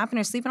when they're napping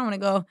or sleeping, I want to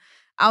go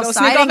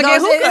outside and off and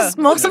get hookah.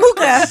 smoke some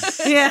hookah.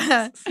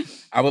 Yeah.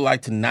 I would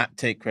like to not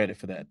take credit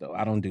for that though.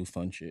 I don't do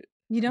fun shit.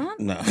 You don't?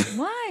 No.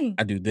 Why?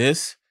 I do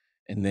this,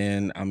 and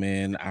then I'm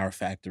in our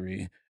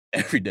factory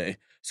every day.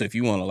 So if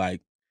you want to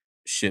like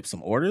ship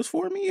some orders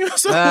for me or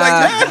something like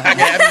that, I can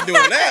have you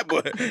doing that.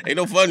 But ain't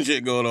no fun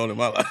shit going on in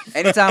my life.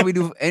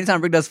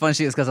 Anytime Rick does fun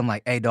shit, it's because I'm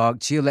like, hey, dog,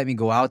 chill, let me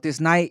go out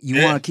this night.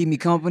 You want to keep me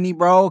company,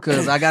 bro?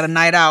 Because I got a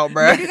night out,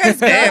 bro.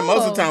 And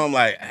most of the time I'm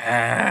like,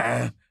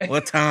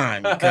 what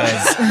time?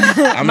 Because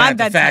I'm My at the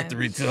bedtime.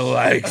 factory till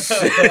like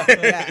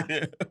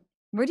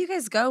Where do you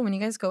guys go when you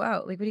guys go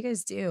out? Like, what do you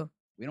guys do?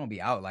 We don't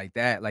be out like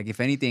that. Like, if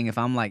anything, if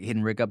I'm like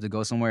hitting Rick up to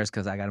go somewhere, it's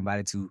because I got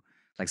invited to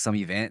like some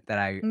event that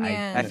I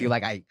Yeah. feel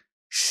like I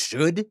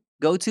should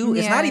go to.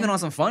 It's not Yeah. even on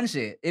some fun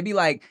shit. It'd be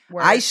like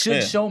Work. I should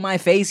Yeah. show my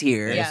face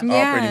here. Yeah, it's Yeah.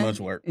 all pretty Yeah. much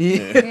work.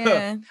 Yeah.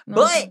 Yeah. No.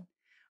 But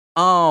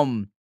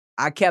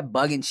I kept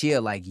bugging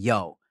Chia like,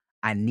 yo,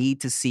 I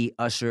need to see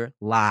Usher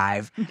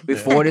live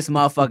before this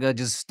motherfucker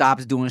just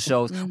stops doing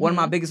shows. One of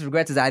my biggest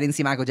regrets is I didn't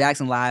see Michael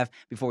Jackson live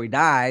before he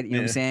died. You know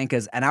what I'm saying?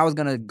 And I was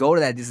gonna go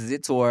to that This Is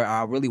It tour.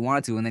 I really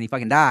wanted to, and then he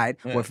fucking died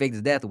or faked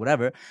his death or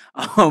whatever.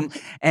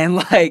 And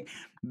like,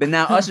 but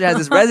now Usher has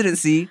this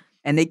residency.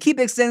 And they keep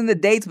extending the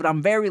dates, but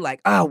I'm very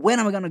like, when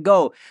am I gonna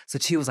go? So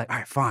Chia was like, all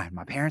right, fine.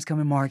 My parents come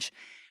in March.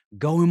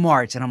 Go in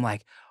March. And I'm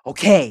like,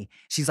 okay.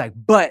 She's like,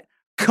 but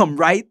come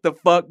right the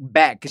fuck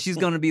back. Cause she's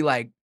gonna be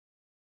like,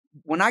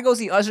 when I go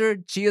see Usher,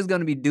 Chia's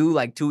gonna be due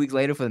like 2 weeks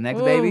later for the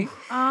next baby.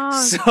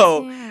 Oh,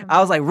 So damn.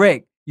 I was like,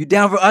 Rick, you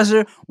down for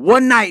Usher?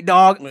 One night,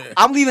 dog. Yeah.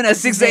 I'm leaving at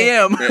 6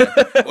 a.m. Yeah.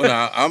 Well,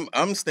 nah,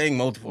 I'm staying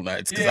multiple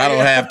nights because I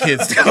don't have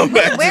kids to come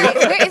back where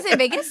to. is it?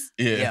 Vegas?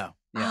 Yeah.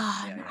 Oh,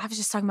 I was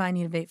just talking about I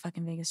need a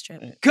fucking Vegas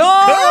trip. Come!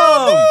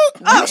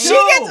 Oh, she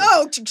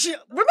Yo. gets.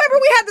 Remember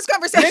we had this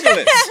conversation.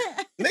 Nicholas,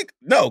 Nick,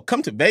 no,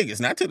 come to Vegas,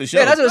 not to the show.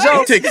 Yeah, that's to the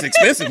show. Tickets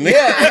expensive, Nick.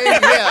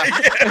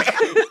 Yeah.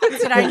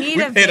 But I need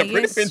We a paid a pretty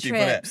Vegas penny for trip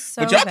that.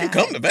 so But y'all bad.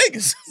 can come to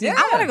Vegas. Yeah.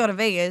 I want to go to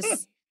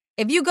Vegas.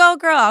 If you go,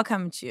 girl, I'll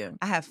come with you.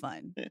 I have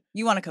fun.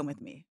 You want to come with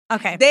me?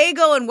 Okay. They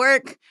go and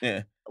work.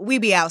 Yeah. We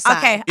be outside.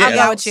 Okay, I'll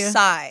go with you.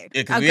 Outside.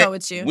 Yeah, 'cause I'll go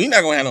with you. We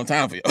not gonna have no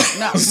time for y'all.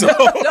 No. So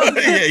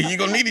yeah, you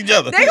gonna need each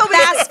other. They gonna be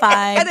That's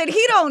fine. And then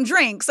he don't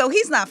drink, so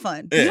he's not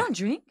fun. Yeah. You don't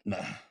drink? Nah.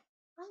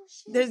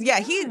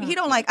 He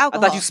don't like I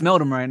alcohol. thought you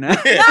smelled him right now.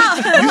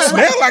 Yeah. You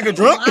smell like a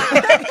drunk.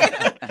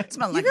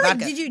 Smell You like really,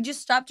 vodka. did you just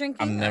stop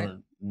drinking? I've or-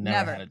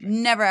 never had a drink.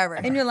 Never ever.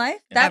 in your life?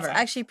 That's Ever.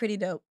 actually pretty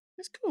dope.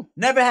 It's cool.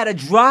 Never had a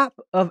drop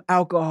of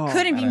alcohol.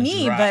 Couldn't be Not a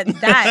me, drop. but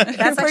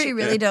that's actually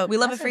really dope. We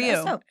love it That's for that's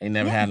you. dope. Ain't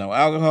never had no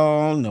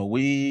alcohol, no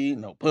weed,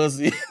 no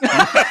pussy.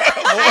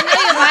 I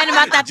know you're lying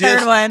about that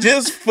third one.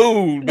 Just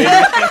food, baby.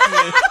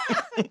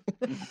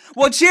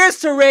 Well, cheers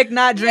to Rick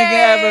not drinking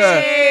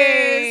ever.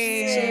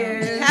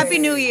 Cheers. Happy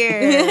New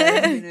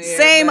Year.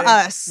 Same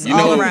us. You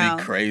know all what would around.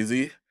 be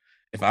crazy?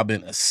 If I've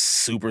been a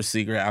super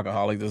secret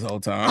alcoholic this whole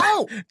time.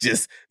 Oh.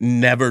 Just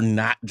never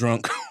not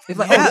drunk. It's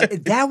like,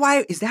 is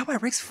that why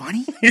Rick's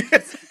funny?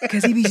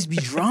 Because he just be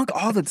drunk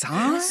all the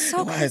time?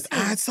 So Why his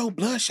eyes so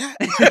bloodshot?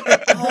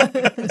 All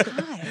the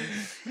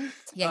time.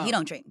 Yeah, he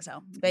don't drink,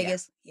 so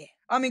Vegas. Yeah.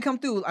 I mean, come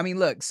through. I mean,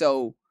 look,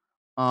 so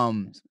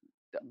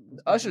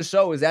Usher's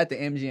show is at the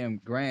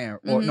MGM Grand,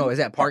 or no, is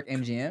at Park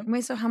MGM.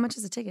 Wait, so how much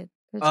is a ticket?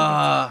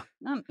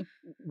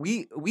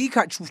 We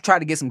tried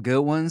to get some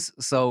good ones,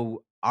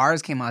 so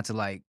ours came out to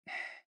like it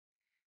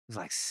was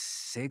like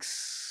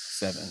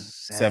Seven with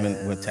tax. Seven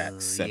something with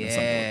tax.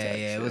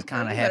 Yeah, it was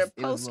kind of You better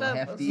hefty. It was a little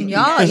post up. hefty.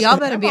 Y'all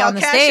better be Come on the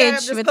on, Cash App, stage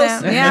just with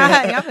post them. it.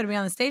 Yeah, y'all better be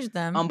on the stage with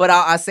them. But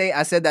I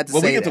said that to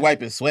Well, say we get to that.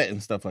 wipe his sweat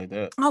and stuff like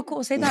that. Oh,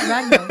 cool. Say that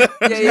right now.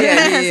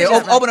 Yeah.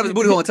 Open up his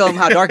booty hole and tell him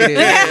how dark it is.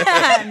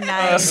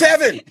 Nice.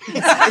 7.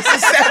 It's a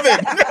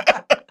 7.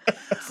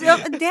 So,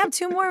 damn,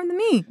 2 more than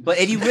me. But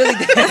if you really,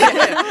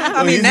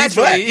 I mean, he's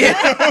naturally,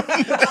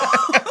 black.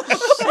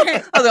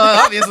 yeah.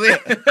 Obviously,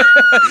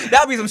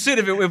 that'd be some shit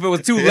if it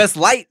was too less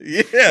light.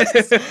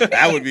 Yes.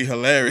 That would be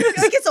hilarious.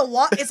 Like it's a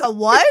what? It's a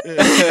what?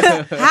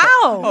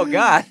 How? Oh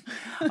God.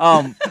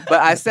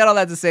 But I said all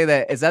that to say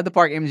that it's at the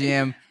Park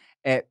MGM.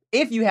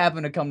 If you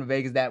happen to come to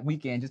Vegas that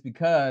weekend, just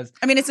because.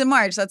 I mean, it's in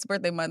March. That's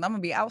birthday month. I'm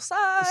gonna be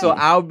outside. So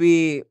I'll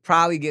be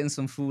probably getting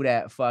some food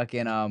at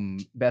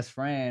fucking Best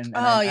Friend. And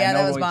Oh, yeah, I know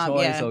that was Roy bomb,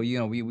 Choi, yeah. So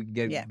we could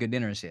get Yeah. good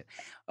dinner and shit.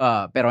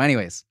 But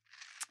anyways,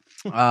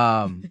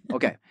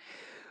 okay.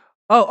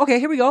 Oh, okay.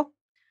 Here we go.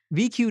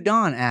 VQ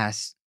Don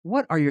asks,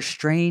 "What are your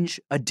strange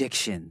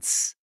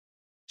addictions?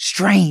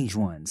 Strange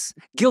ones,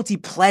 guilty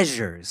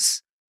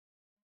pleasures."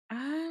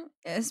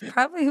 It's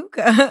probably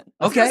hookah.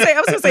 Okay. I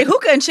was gonna say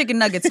hookah and chicken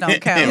nuggets don't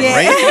count.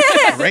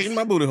 Yeah. Right in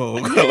my booty hole.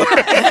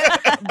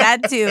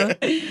 That too.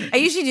 I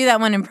usually do that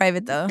one in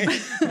private though.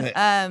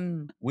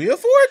 We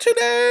afford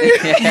today.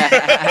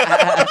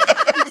 How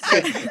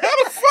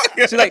the fuck?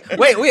 She's like,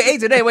 "Wait, we ate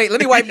today. Wait, let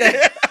me wipe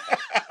that."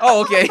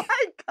 Oh, okay.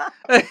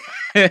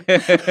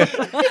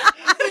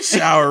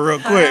 Shower real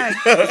quick.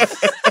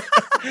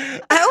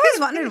 I always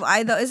wondered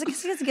why though. Is it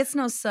because it gets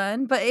no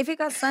sun? But if it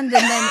got sun,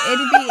 then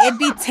it'd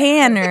be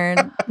tanner.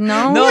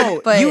 No,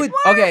 No, but you would.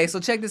 Okay, so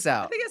check this I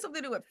out. think it has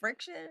something to do with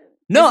friction.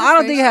 No, Is it I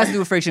don't think it has to friction? do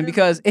with friction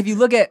because if you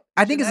look at,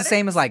 I think it's the Genetics?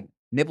 same as like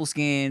nipple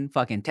skin,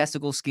 fucking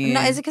testicle skin.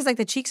 no, is it because like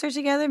the cheeks are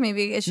together?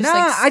 Maybe it's just Nah,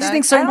 like I just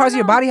think stuck. certain I parts of don't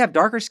your know. body have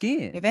darker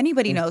skin. If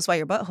anybody knows why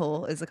your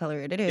butthole is the color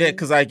it is, Yeah,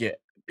 because like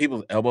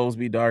people's elbows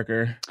be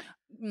darker.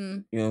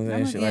 Mm. You know what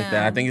I'm saying? Oh, Shit like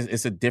that. yeah. I think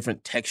it's a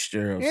different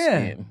texture of Yeah.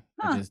 skin. It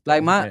Huh. just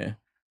Like my- yeah.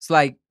 It's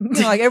like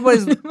like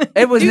everybody's Do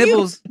you-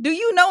 nipples. Do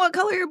you know what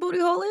color your booty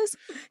hole is?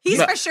 He's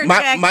My- for sure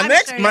My, checked. my I'm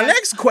next sure, my yeah.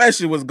 next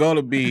question was going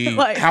to be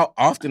Like- how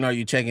often are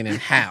you checking and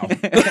how?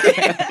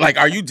 Like,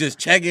 are you just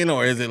checking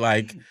or is it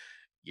like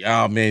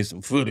y'all made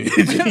some footage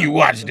and you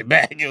watched it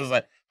back? It was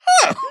like,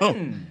 huh.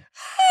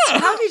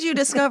 How did you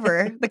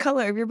discover the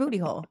color of your booty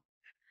hole?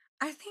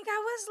 I think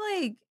I was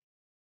like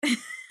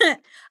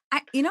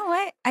You know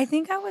what? I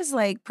think I was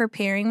like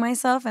preparing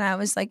myself, and I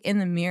was like in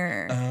the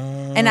mirror,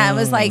 and I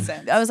was like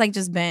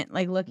just bent,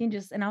 like looking,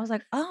 and I was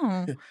like,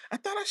 oh. I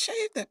thought I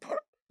shaved that part.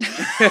 she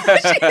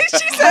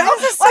said,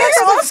 "Why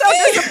are you so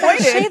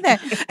disappointed?" Shade there.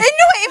 And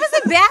no, it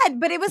wasn't bad,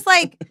 but it was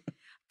like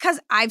because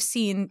I've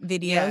seen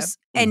videos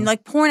and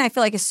like porn. I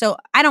feel like is so.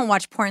 I don't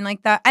watch porn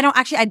like that. I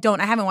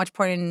haven't watched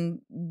porn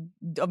in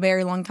a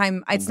very long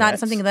time. It's not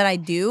something that I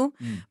do,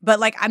 but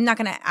like I'm not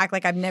gonna act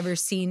like I've never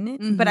seen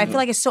it. But I feel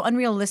like it's so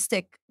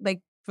unrealistic.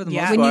 Like For the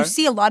most when part. you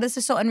see a lot of this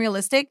is so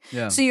unrealistic.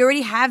 Yeah. So you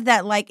already have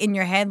that like in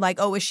your head, like,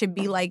 oh, it should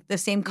be like the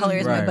same color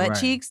as my butt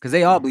cheeks. Because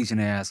they all bleaching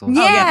their assholes.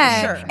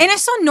 Yeah. for sure. And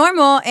it's so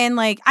normal. And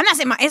like, I'm not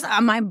saying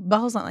my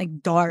butthole's not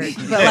like dark,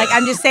 but like,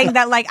 I'm just saying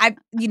that like,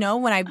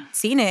 when I've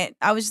seen it,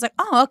 I was just like,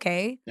 oh,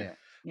 okay. Yeah.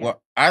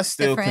 Well, I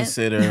still Different.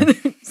 consider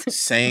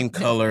same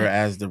color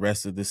as the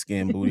rest of the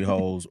skin booty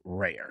holes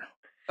rare.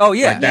 Oh,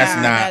 yeah. Like, that's Yeah,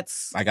 not,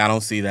 that's- like, I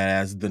don't see that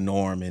as the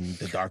norm, and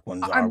the dark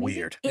ones are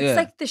weird. It's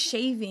like the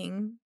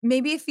shaving.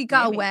 Maybe if you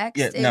got waxed,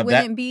 Yeah, it now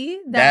wouldn't be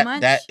that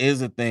much. That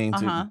is a thing,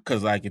 too. Uh-huh.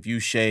 Because, like, if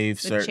you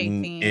shave The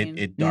certain, chafing.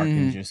 it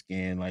darkens your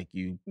skin. Like,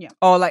 you...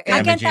 Oh, like I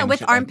get damaging that with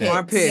shit like armpits. that.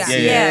 Armpits,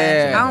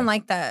 Yeah. yeah. I don't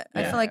like that. I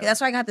Yeah. feel like that's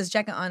why I got this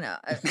jacket on.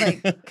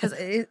 Like, because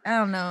I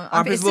don't know.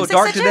 Armpits It's a little just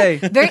dark such today.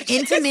 Very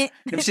intimate.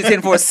 She's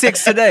hitting for a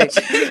 6 today.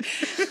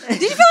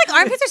 Did you feel like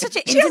armpits are such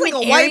an She has intimate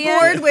like a area?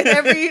 whiteboard with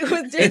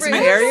different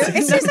Intimate area?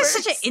 It's just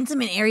such an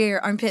intimate area, your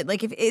armpit.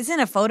 Like if it's in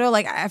a photo,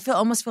 like I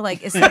almost feel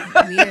like it's like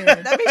weird.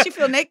 That makes you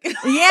feel naked.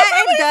 Yeah,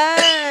 it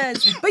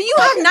does. But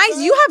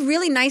you have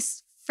really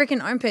nice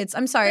freaking armpits.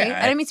 I'm sorry. Yeah,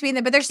 I didn't mean to be in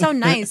there, but they're so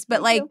nice.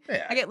 But like,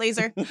 I get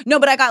laser. No,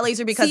 but I got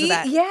laser because see? of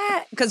that.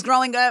 Yeah. Because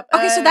growing up,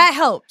 Okay, so that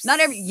helps.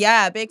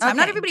 big time.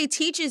 Not Okay. everybody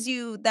teaches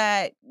you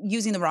that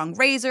using the wrong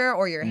razor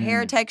or your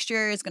hair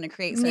texture is going to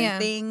create certain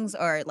things,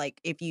 or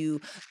like if you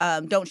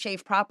don't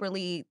shave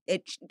properly,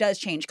 it does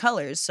change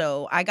colors.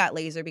 So I got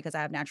laser because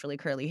I have naturally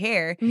curly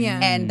hair. Yeah.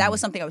 And that was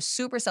something I was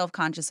super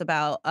self-conscious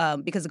about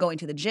because of going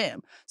to the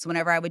gym. So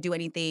whenever I would do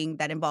anything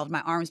that involved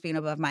my arms being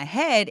above my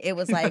head, it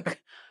was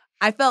like,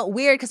 I felt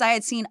weird because I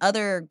had seen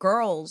other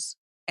girls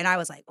and I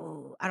was like,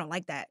 oh, I don't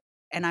like that.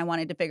 And I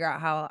wanted to figure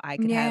out how I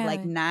could have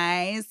like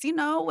nice,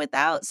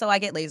 without. So I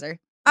get laser.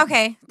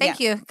 Okay, thank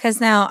you. Because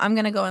now I'm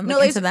gonna go and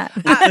look into that.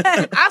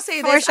 I'll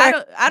say For this: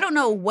 sure. I don't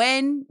know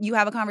when you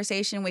have a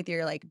conversation with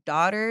your like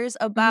daughters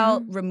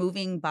about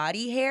removing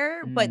body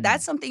hair, but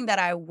that's something that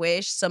I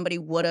wish somebody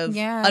would have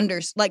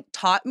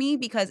taught me,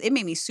 because it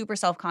made me super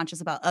self-conscious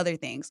about other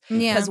things.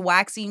 Yeah. Because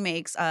waxing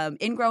makes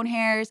ingrown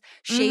hairs,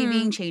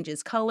 shaving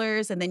changes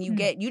colors, and then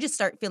you just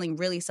start feeling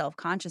really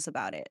self-conscious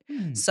about it.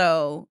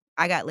 So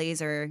I got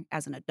laser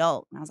as an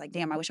adult, and I was like,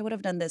 damn, I wish I would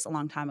have done this a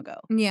long time ago.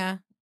 Yeah.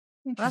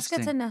 Well, that's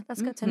good to know. That's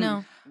good to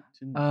know.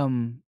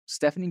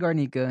 Stephanie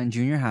Garnica in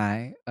junior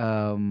high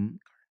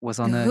was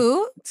on the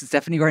Who?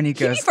 Stephanie Garnica.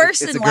 Keep me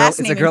first it's and a girl. last It's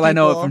a naming girl I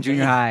know people. from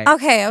junior high.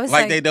 Okay, I was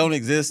Like they don't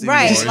exist anymore.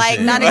 Right, and like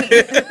shit. not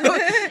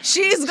even.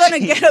 She's gonna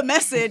get a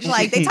message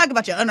like they talk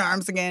about your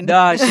underarms again.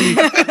 Nah, she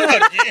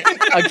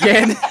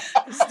again.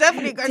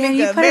 Stephanie Garnica. Damn,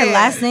 you put her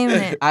last name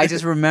in it. I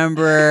just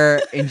remember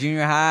in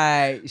junior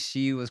high,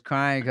 she was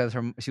crying because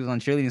she was on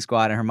cheerleading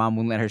squad and her mom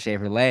wouldn't let her shave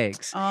her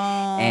legs. Oh.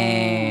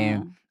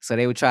 And so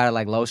they would try to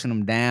like lotion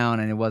them down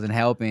and it wasn't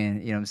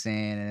helping, you know what I'm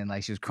saying? And then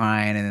like she was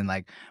crying and then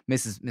like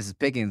Mrs.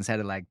 Pickens had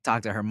to like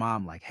talk to her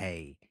mom like,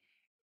 hey,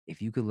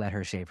 if you could let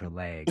her shave her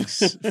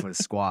legs for the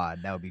squad,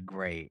 that would be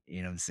great.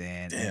 You know what I'm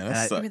saying? Damn, And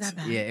that I-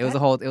 sucks. yeah, it was a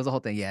whole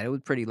thing. Yeah, it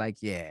was pretty like,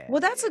 yeah. Well,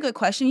 that's a good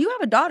question. You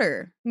have a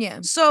daughter. Yeah.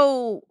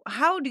 So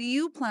how do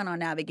you plan on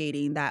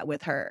navigating that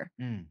with her?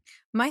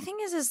 My thing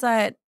is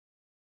that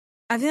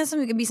I think that's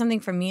could be something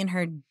for me and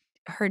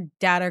her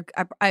dad. Or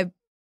I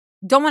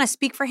don't want to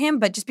speak for him,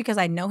 but just because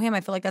I know him,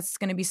 I feel like that's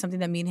going to be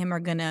something that me and him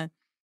are gonna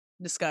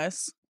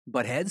Discuss.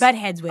 Butt heads? butt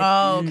heads with.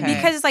 Oh, okay.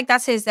 Because it's like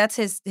that's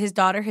his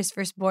daughter, his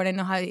firstborn. I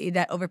know how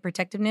that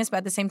overprotectiveness, but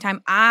at the same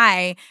time,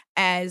 I,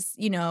 as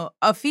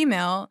a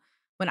female,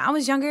 when I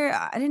was younger,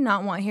 I did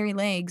not want hairy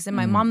legs, and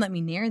my mom let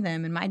me near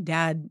them, and my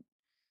dad,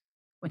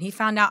 when he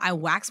found out I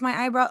waxed my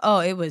eyebrow,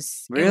 it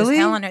was Really?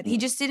 hell on earth. He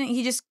just didn't.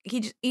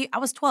 I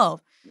was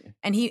 12,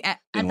 and he at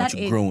Didn't that want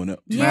you age. growing up.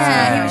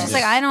 Yeah, he was just Yeah.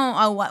 like, I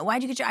don't.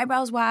 Why'd you get your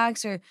eyebrows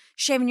waxed or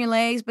shaving your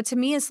legs? But to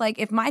me, it's like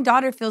if my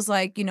daughter feels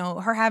like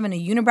her having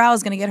a unibrow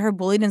is gonna get her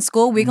bullied in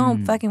school, we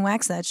gonna fucking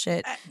wax that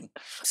shit.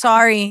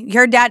 Sorry,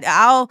 your dad.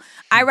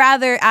 I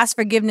rather ask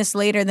forgiveness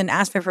later than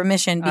ask for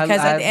permission, because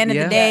at the end of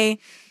the day,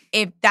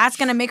 if that's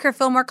gonna make her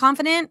feel more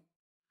confident,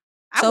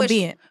 so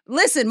be it.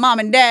 Listen, mom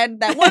and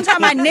dad, that one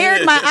time I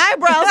nared my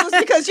eyebrows was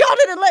because y'all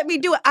didn't let me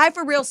do it. I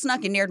for real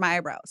snuck and nared my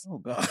eyebrows. Oh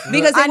God.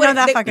 Because I know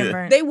that fucking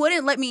burnt. They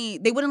wouldn't let me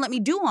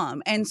do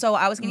them. And so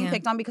I was getting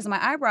picked on because of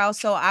my eyebrows.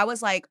 So I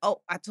was like,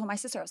 I told my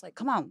sister, I was like,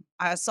 come on.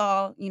 I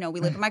saw, we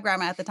lived with my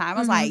grandma at the time. I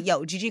was like,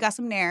 yo, Gigi got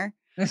some nair.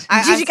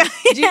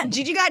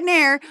 Gigi got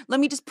nair. Let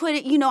me just put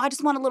it, I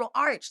just want a little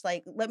arch.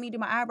 Like, let me do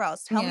my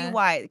eyebrows. Tell me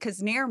why.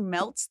 Because nair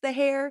melts the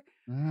hair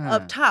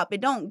up top. It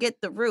don't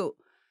get the root.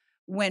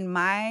 When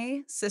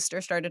my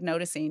sister started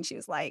noticing, she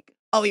was like,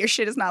 oh, your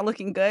shit is not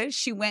looking good.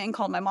 She went and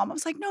called my mom. I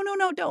was like, no,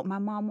 don't. My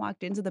mom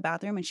walked into the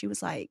bathroom and she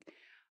was like,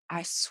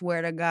 I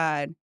swear to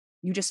God,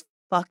 you just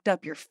fucked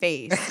up your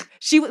face.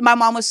 My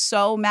mom was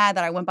so mad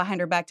that I went behind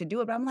her back to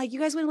do it. But I'm like, you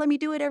guys wouldn't let me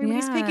do it.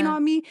 Everybody's picking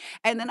on me.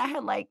 And then I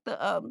had like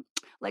the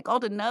like all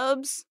the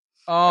nubs.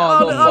 Oh, all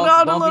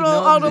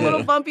the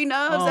little bumpy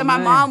nubs. Oh, and my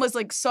man. mom was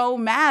like so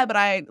mad, but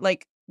I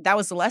like that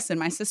was the lesson.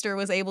 My sister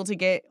was able to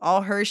get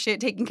all her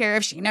shit taken care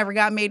of. She never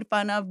got made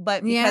fun of.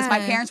 But because my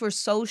parents were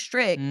so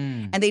strict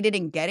and they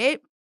didn't get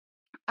it,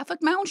 I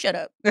fucked my own shit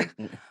up.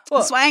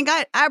 That's why I ain't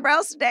got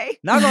eyebrows today.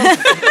 Not gonna,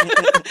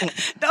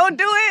 Don't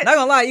do it. not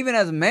gonna lie, even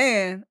as a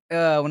man,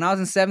 when I was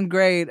in 7th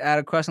grade, I had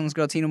a crush on this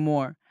girl, Tina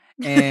Moore.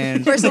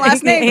 And First and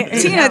last name.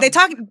 Tina, they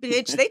talking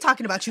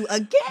about you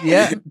again.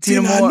 yeah,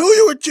 Tina I Moore. knew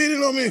you were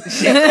cheating on me.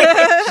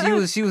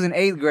 She was in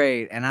 8th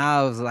grade, and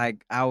I was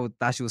like,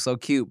 thought she was so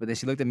cute. But then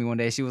she looked at me one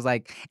day. She was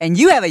like, "And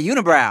you have a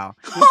unibrow."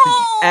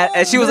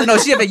 And she was like, "No,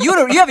 you have a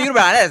unibrow.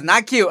 That is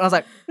not cute." And I was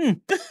like,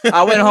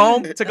 I went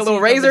home, took a little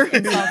razor,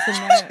 and raised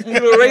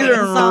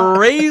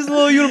a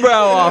little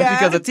unibrow off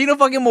because of Tina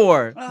fucking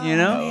Moore. You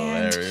know?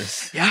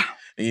 Hilarious. Yeah.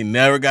 And you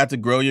never got to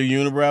grow your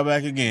unibrow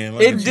back again.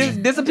 Look It at just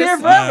you. disappeared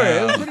forever.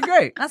 It was pretty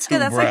great. That's good.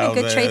 That's like a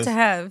good trait to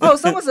have. Oh,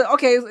 someone said,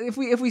 okay, if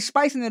we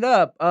spicing it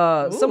up,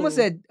 someone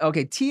said,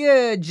 okay,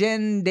 Tia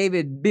Jen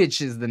David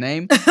Bitch is the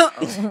name.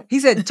 He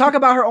said, talk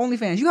about her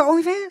OnlyFans. You got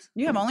OnlyFans?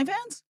 You have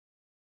OnlyFans?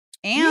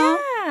 And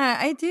Yeah,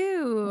 I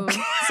do.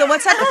 so what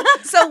type of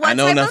I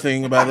know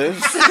nothing about this.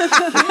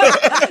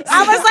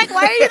 I was like,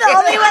 why are you the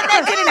only one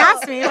that didn't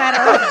ask me about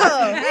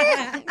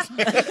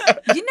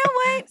it? You know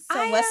what?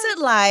 So what's it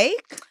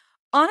like?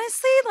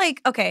 Honestly, like,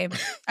 okay.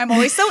 I'm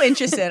always so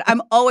interested.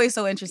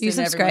 You in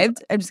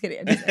subscribed? I'm just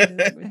kidding.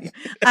 everyone.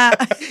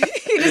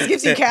 He just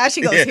gives you cash.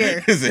 He goes,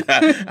 here.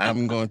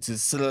 I'm going to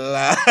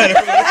slide.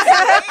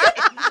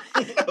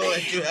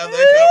 Let you have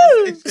that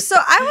conversation. So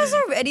I was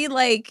already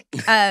like,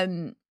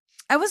 I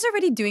was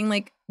already doing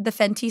like the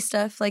Fenty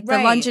stuff, like the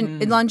Right.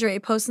 lingerie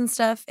posts and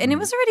stuff. And it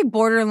was already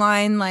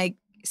borderline like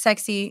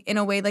sexy in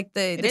a way, like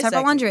the is type of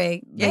sexy.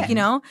 lingerie, Yeah. like, you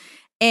know?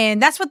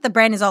 And that's what the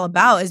brand is all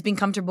about, is being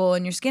comfortable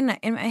in your skin.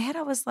 In my head,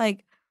 I was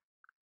like,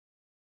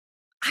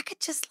 I could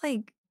just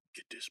like,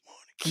 Get this morning.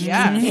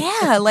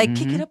 Yeah. like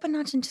kick it up a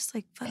notch and just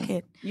like, fuck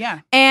it. Yeah.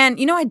 And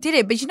you know, I did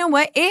it, but you know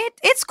what?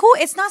 It's cool.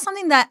 It's not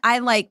something that I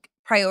like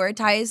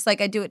prioritize.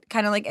 Like I do it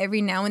kind of like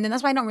every now and then.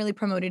 That's why I don't really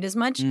promote it as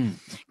much,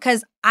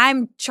 because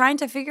I'm trying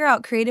to figure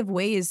out creative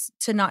ways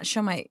to not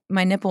show my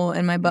nipple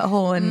and my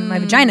butthole and my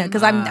vagina,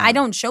 because I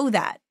don't show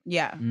that.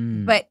 Yeah.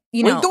 But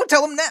you know, don't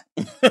tell him that.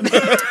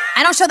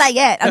 I don't show that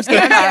yet. I'm just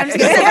kidding. I'm just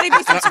kidding. Somebody be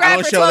I subscribed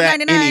don't for show that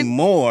 $12.99.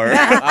 anymore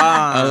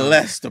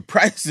unless the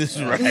price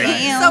is right.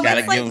 Damn.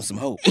 Gotta It's give like- them some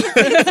hope.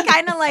 It's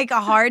kind of like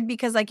hard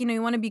because, like, you know,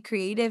 you want to be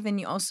creative, and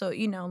you also,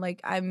 you know,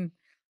 like I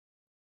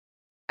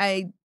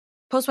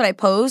post what I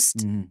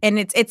post, and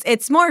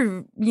it's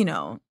more, you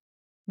know,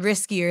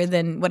 riskier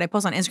than what I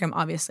post on Instagram,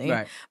 obviously.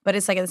 Right. But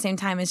it's like at the same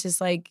time, it's just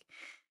like,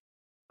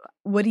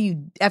 what do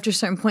you, after a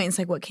certain point, it's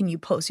like, what can you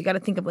post? You got to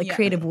think of like Yeah.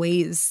 creative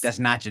ways. That's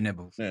not your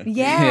nipples. Yeah.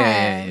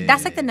 Yeah.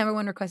 That's like yeah. the number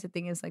one requested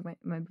thing is like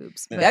my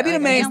boobs. Yeah. But That'd be the I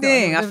main don't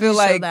thing. I really feel show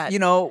like, that. you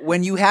know,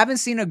 when you haven't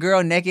seen a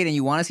girl naked and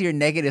you want to see her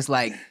naked, it's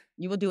like,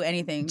 You will do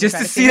anything. Just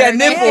try to see figure that it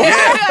nipple.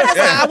 out.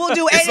 Yeah. Yeah. I will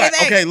do It's anything.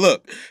 like, okay,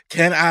 look,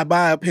 can I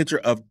buy a picture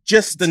of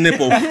just the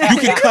nipple? You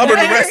can cover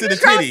the rest of the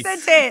titty.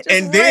 Trust the tit.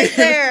 And right then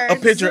there. a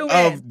picture Zoom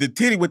of in. the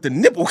titty with the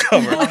nipple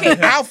cover. Okay.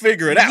 I'll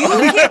figure it out.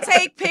 You can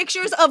take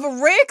pictures of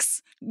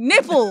Rick's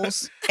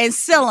nipples and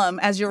sell them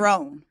as your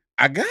own.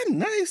 I got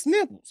nice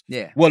nipples.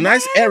 yeah. Well,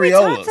 nice Yeah, we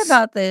areolas. talked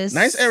about this.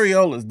 Nice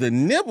areolas. The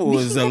nipple We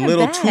is can a get a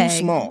little too bag.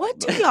 small. What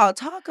do y'all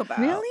talk about?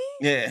 Really?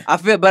 Yeah. I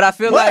feel Well, like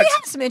we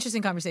have some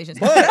interesting conversations.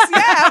 But Yeah,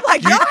 I'm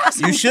like,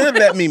 y'all. you should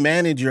let me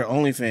manage your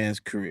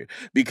OnlyFans career,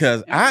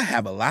 because I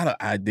have a lot of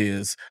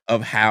ideas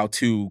of how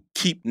to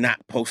keep not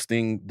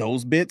posting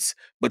those bits,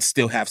 but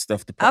still have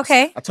stuff to post.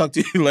 Okay. I'll talk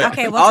to you later.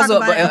 Okay, we'll Also,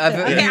 talk about but, it.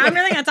 if- Okay, I'm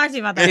really gonna talk to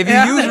you about that. if you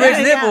use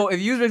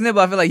Rick's nipple,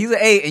 I feel like he's an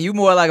 8 and you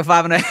more like a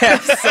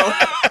 5.5. So y'all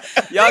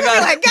Y'all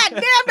got like, God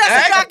damn,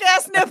 that's a cock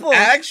ass nipple.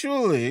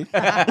 Actually,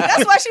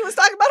 That's why she was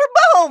talking about her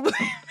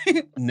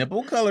bulb.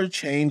 nipple color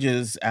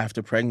changes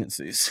after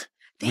pregnancies.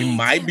 We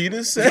might be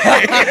the same.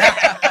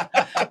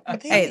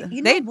 Hey,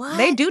 You know they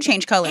what? do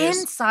change colors.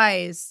 And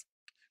size.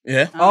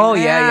 Yeah. Oh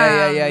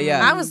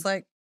yeah. I was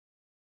like,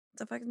 what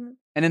the fuck is that?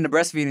 And then the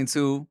breastfeeding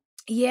too.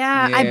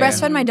 Yeah, I Yeah.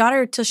 breastfed my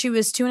daughter till she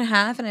was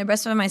 2.5, and I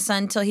breastfed my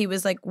son till he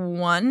was like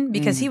 1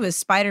 because he was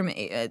Spider-Man.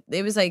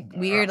 It was like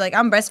weird. Like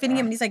I'm breastfeeding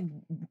him, and he's like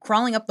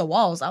crawling up the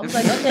walls. I was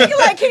like,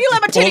 okay, Can you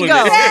let my titty Pulling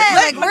go? it. yeah,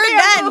 like My we're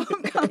damn done.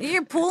 boob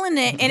You're pulling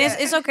it, and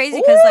it's so crazy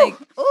because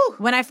like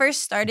when I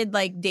first started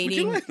like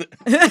dating, when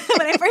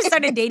I first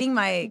started dating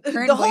my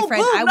current The whole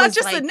boyfriend, boob, I not was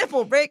just like the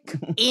nipple, Rick.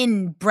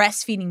 in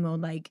breastfeeding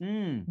mode, like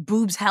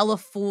boobs hella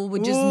full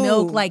with just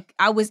milk. Ooh. Like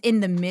I was in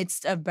the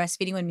midst of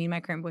breastfeeding when me and my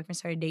current boyfriend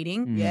started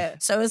dating. Yeah.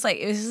 So it was like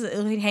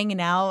like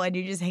hanging out, and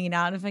you're just hanging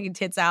out and fucking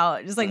tits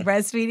out, just like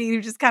breastfeeding.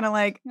 You're just kind of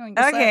like, You're like,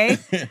 what's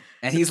okay.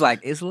 And he's like,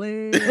 it's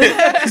lit.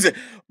 He said,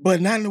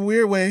 but not in a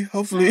weird way,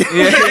 hopefully.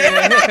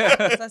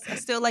 I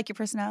still like your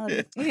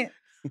personality.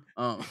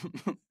 um,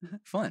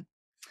 fun.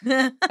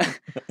 Yeah,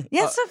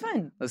 it's so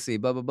fun. Let's see,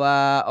 blah blah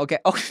blah. Okay,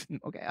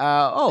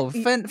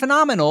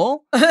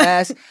 phenomenal.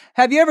 Asks,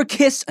 have you ever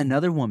kissed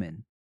another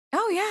woman?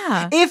 Oh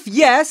yeah. If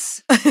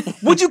yes,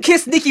 would you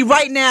kiss Nikki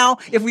right now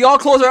if we all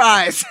close our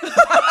eyes?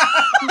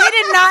 They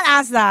did not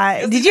ask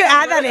that. Did you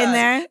add that in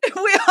there?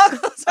 We all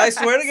close our I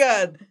swear to eyes.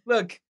 God.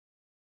 Look.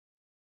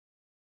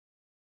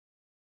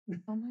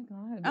 Oh my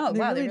god. Oh They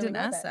wow, really they didn't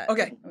wrote ask that.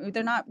 Okay.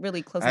 They're not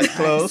really closing Eyes their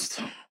closed.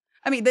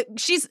 I mean,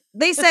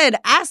 they said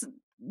ask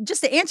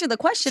just to answer the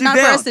question, She's not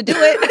for down. us to do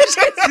it.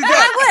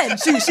 I would.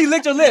 She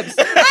licked her lips.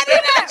 I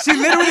did not. She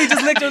literally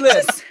just licked her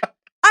lips.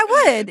 I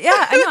would.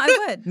 Yeah, I know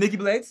I would. Nikki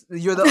Blades,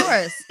 you're the Of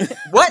course.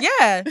 What?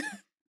 Yeah.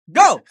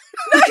 Go.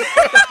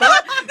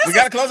 We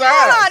gotta close our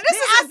Hold on. eyes.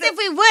 This Asked is if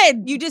we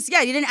would. you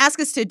didn't ask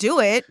us to do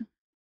it.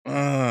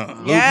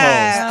 Loopholes.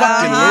 Yeah.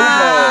 Fucking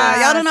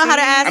loopholes. Y'all don't know how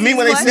to ask. I mean,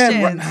 when they these said,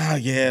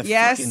 questions. yeah.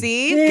 Yeah, fucking-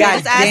 see? God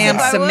Just ask Damn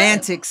if I would.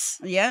 semantics.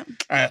 Yeah.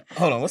 All right,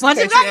 hold on. What's Watch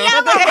the it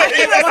right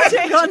Patreon?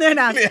 now. Go on there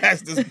now. Let me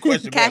ask this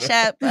question. Cash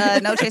better.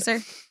 App, No Chaser.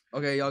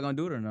 Okay, y'all gonna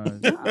do it or not?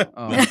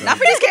 Oh, Not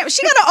for these cameras.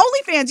 She got an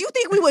OnlyFans. You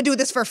think we would do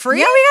this for free?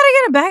 Yeah, we gotta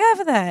get a bag off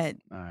of that.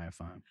 All right,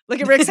 fine.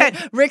 Look at Rick's head.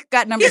 Rick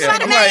got numbers. He's about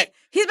to I'm manage. like-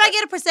 He's about to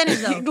get a percentage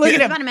though. Look at He's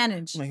him. about to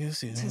manage. I'm like, let's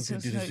see. Let's do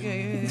this. Just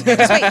wait.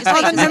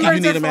 All the Nikki, numbers you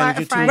need are a manager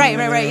too. flying.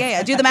 Right.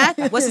 Yeah. Do the math.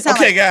 What's it sound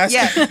Okay, like? guys.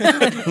 Yeah.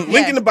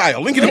 Link in the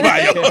bio. Link in the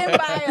bio. In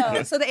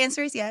bio. So the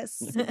answer is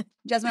yes.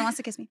 Jasmine wants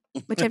to kiss me.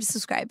 But you have to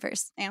subscribe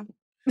first.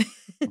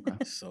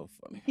 So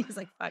funny. He's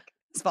like, fuck.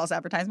 It's false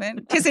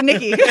advertisement. Kissing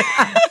Nikki.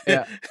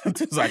 Yeah.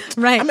 It's like,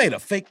 Right. I made a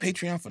fake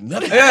Patreon for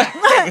nothing.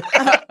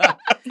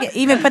 Yeah,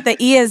 even put the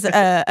E as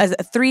a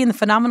 3 in the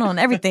phenomenal and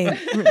everything.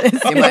 It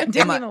didn't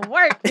even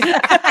work.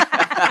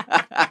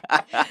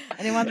 I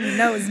didn't want them to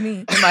know it was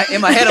me.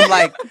 In my head, I'm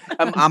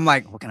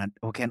like, what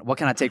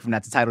can I take from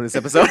that to title this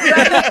episode?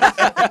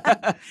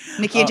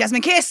 Nikki and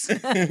Jasmine kiss.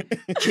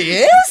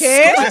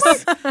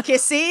 Kiss?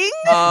 Kissing.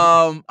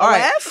 All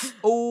right. F.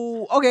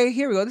 Oh, okay.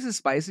 Here we go. This is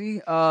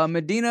spicy.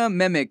 Medina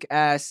Mimic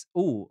asks,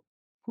 "Ooh,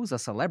 who's a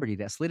celebrity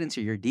that slid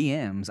into your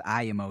DMs?"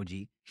 Eye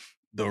emoji.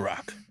 The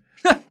Rock.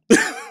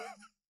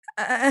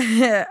 And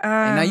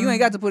now you ain't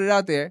got to put it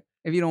out there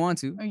if you don't want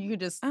to. Or you could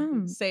just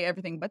say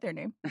everything but their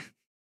name. How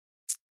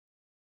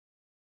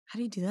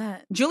do you do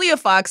that? Julia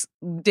Fox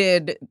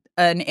did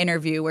an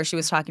interview where she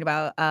was talking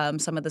about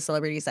some of the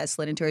celebrities that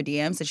slid into her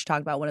DMs, and she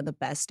talked about one of the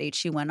best dates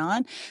she went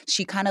on.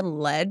 She kind of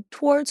led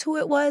towards who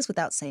it was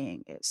without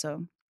saying it.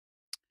 So,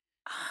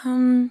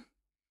 I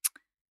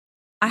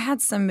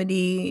had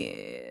somebody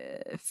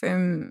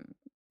from,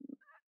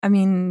 I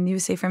mean, you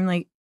would say from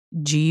like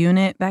G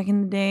Unit back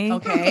in the day.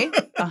 okay,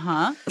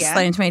 yeah.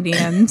 Slide into my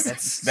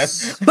DMs.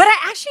 That's But I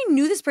actually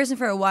knew this person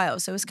for a while,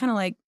 so it was kind of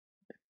like,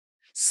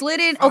 Slid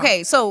in.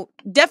 Okay, so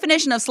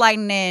definition of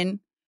sliding in,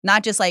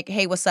 not just like,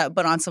 hey, what's up,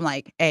 but on some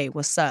like, hey,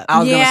 what's up? I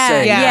was gonna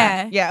say,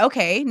 yeah.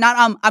 Okay.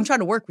 Not I'm trying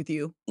to work with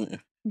you. I'm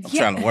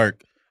trying to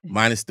work.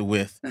 Minus the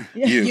width.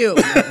 You.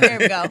 There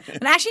we go.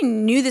 and I actually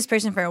knew this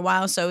person for a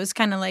while, so it was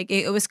kind of like,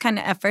 it was kind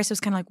of, at first it was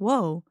kind of like,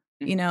 whoa,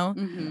 you know?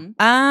 Mm-hmm.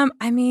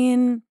 I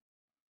mean,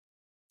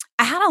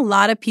 I had a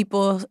lot of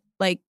people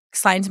like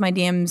slide into my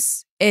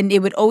DMs, and it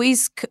would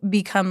always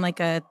become like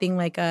a thing,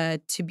 like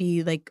to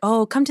be like,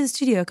 oh, come to the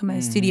studio, come by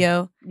the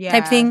studio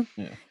type thing,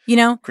 Yeah. you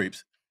know?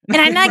 Creeps. And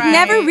I like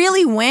never Right.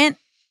 really went.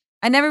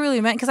 I never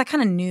really went because I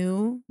kind of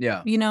knew,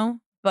 Yeah. you know?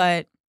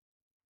 But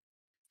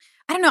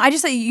I don't know. I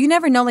just like, you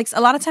never know. Like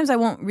a lot of times I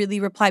won't really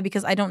reply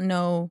because I don't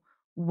know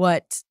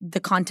what the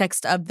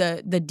context of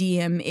the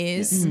DM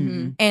is.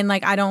 Mm-hmm. And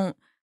like, I don't,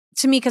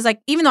 to me, because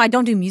like, even though I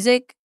don't do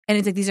music, and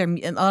it's like these are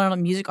a lot of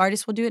music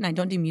artists will do it, and I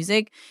don't do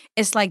music.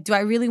 It's like, do I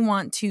really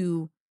want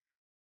to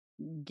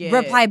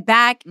reply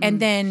back, and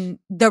then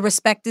the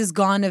respect is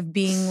gone of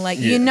being like,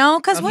 you know?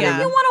 Because what if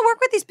you want to work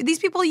with these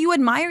people? You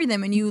admire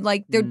them, and you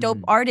like they're dope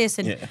artists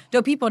and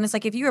dope people, and it's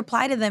like if you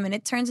reply to them and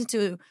it turns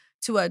into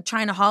a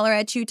trying to holler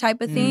at you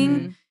type of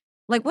thing.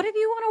 Like, what if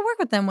you want to work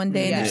with them one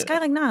day and they're just kind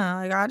of like, nah,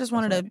 like I just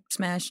wanted to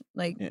smash.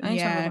 Like, I ain't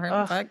trying to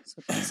work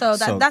with her. So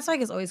that's why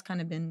it's always kind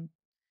of been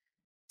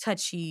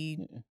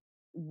touchy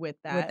with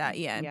that. with that,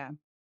 yeah.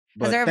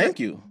 But there ever- thank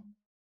you.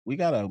 We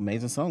got an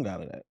amazing song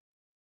out of that.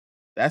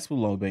 That's what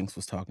Lloyd Banks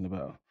was talking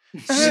about.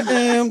 I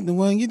am the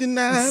one you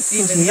deny.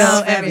 Even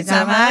though every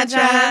time I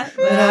try,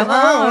 but I'm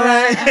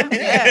alright.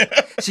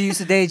 Yeah. She used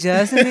to date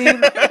Justin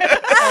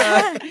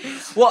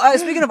Bieber. Well,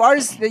 speaking of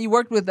artists that you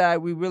worked with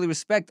that we really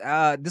respect,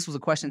 this was a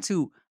question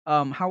too.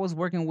 How was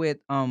working with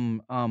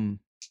God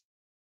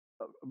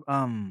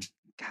damn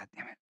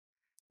it.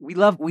 We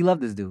love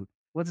this dude.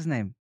 What's his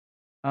name?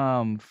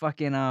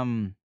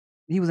 fucking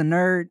he was a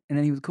nerd and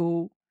then he was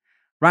cool.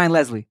 Ryan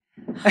Leslie.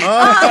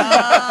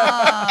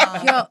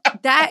 Oh. Yo,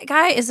 that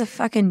guy is a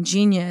fucking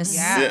genius.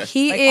 Yeah.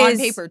 He Like, is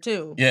on paper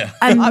too. Yeah.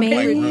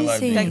 amazing. life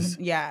things.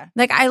 Yeah.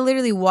 Like I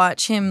literally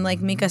watch him like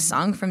make a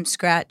song from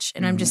scratch,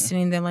 and I'm just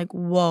sitting there like,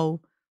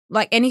 whoa.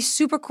 Like, and he's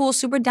super cool,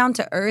 super down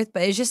to earth,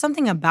 but it's just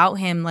something about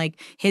him,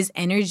 like his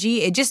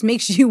energy. It just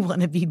makes you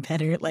want to be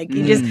better. Like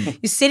you're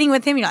sitting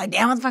with him, you're like,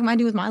 damn, what the fuck am I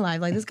doing with my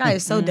life? Like this guy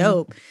is so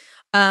dope.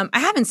 I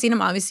haven't seen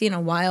him obviously in a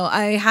while.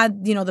 I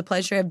had, the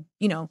pleasure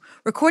of,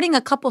 recording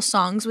a couple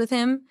songs with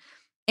him.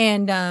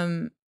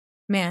 And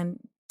man,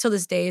 till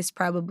this day is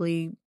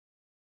probably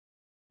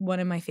one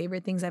of my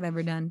favorite things I've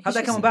ever done. How'd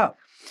that come about?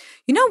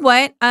 You know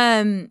what?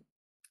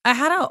 I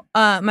had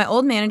my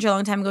old manager a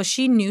long time ago.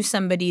 She knew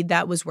somebody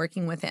that was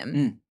working with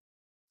him,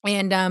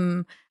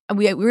 and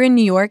we were in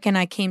New York, and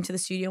I came to the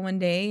studio one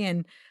day,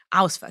 and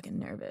I was fucking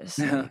nervous,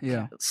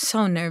 Yeah.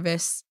 so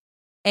nervous,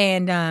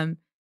 and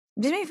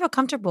just made me feel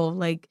comfortable.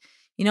 Like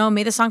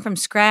made a song from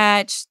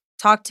scratch.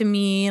 Talked to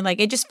me, like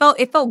it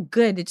felt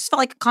good. It just felt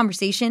like a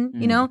conversation,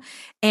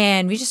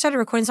 And we just started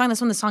recording a song.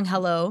 That's when the song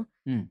 "Hello"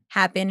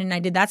 happened, and I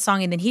did that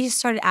song, and then he just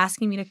started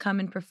asking me to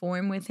come and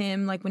perform with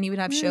him, like when he would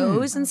have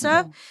shows and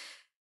stuff.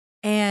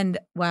 And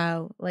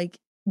wow, like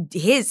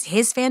his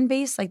fan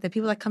base, like the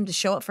people that come to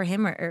show up for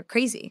him are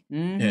crazy.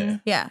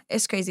 Yeah,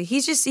 it's crazy.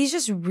 He's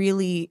just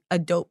really a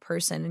dope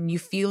person, and you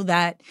feel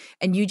that,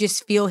 and you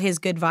just feel his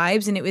good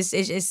vibes, and it's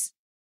just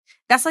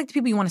that's like the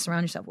people you want to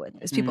surround yourself with.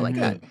 Is people like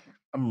that.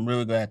 I'm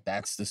really glad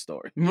that's the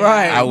story.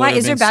 Right. Why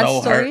is there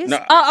bad stories? No,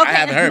 Oh, okay. I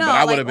haven't heard, No, but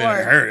I would like, have been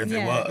or- hurt if it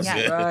yeah, was.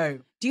 yeah.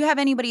 Right. Do you have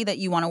anybody that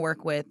you want to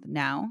work with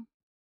now?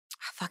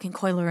 Fucking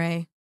Coi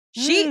Leray.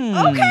 She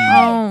Mm. okay.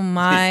 Oh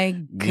my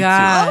Me too.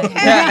 god. Okay.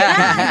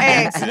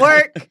 Hey,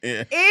 work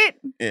Yeah. it.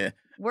 Yeah.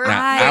 Work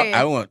Now, it.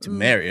 I want to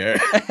marry her.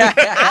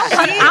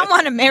 I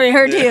want to marry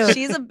her too.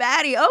 She's a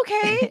baddie.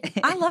 Okay.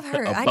 I love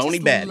her. A I bony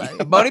just baddie.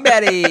 love- Bonnie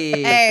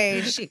Betty.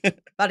 Hey, she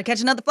about to catch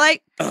another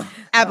flight.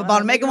 Apple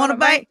bottom, make him want to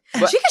bite. She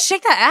can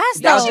shake that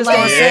ass though. I was just like-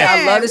 gonna say,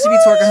 I love to see me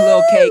twerking her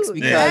little cakes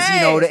because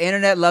Yes. the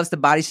internet loves to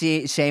body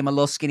shame a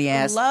little skinny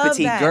ass Love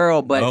petite that.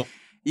 girl, but Nope.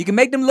 you can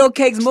make them little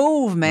cakes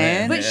move,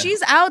 man. But Yeah.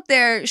 she's out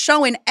there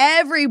showing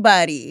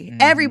everybody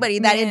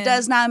that Yeah. it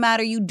does not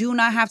matter. You do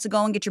not have to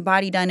go and get your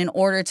body done in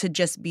order to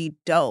just be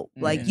dope.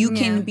 Like you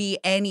can Yeah. be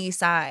any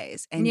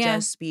size and Yeah.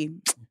 just be.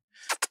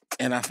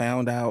 And I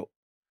found out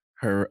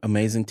her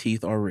amazing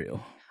teeth are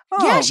real.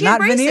 Oh, Yeah, she had not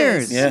braces.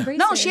 veneers. Yeah.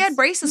 No, she had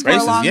braces,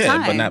 Braces, for a long yeah,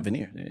 time. but not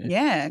veneer.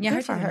 Yeah, Yeah, good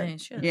her for teeth are her.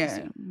 nice. She Yeah,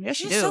 is.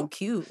 she She's do. so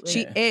cute.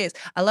 She is.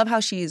 I love how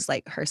she's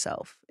like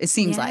herself. It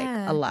seems like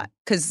Yeah. a lot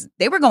because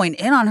they were going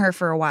in on her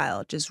for a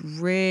while, just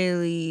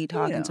really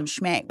talking Yeah. some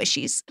schmack. But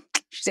she's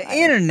The fire.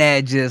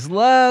 internet just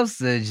loves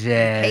to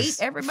just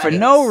everybody for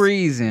no else.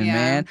 reason, Yeah.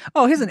 man.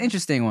 Oh, here's an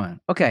interesting one.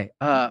 Okay,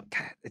 God,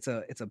 it's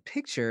a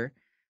picture,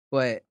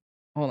 but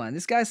hold on.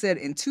 This guy said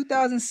in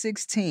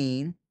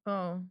 2016.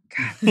 Oh.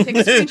 Take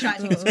a screenshot.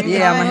 Take a screenshot.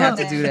 Yeah, I'm gonna have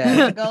to do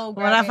that. Go What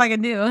grab I it.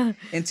 fucking do?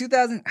 In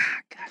 2000,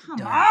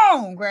 Come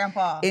on,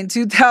 Grandpa. in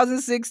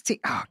 2016.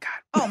 Oh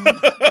God. Oh,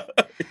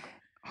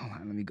 Hold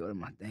on, let me go to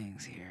my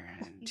things here.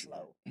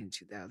 In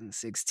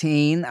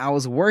 2016, I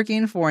was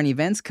working for an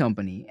events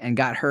company and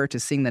got her to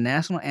sing the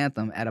national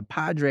anthem at a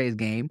Padres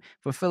game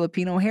for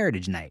Filipino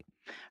Heritage Night.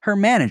 Her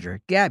manager,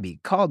 Gabby,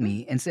 called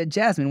me and said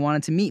Jasmine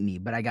wanted to meet me,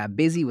 but I got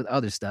busy with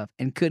other stuff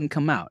and couldn't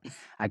come out.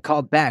 I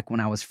called back when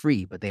I was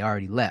free, but they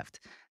already left.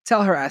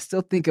 Tell her I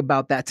still think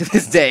about that to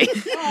this day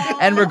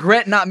and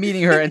regret not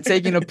meeting her and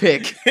taking a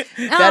pic. That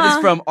is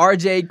Aw. from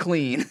RJ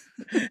Clean.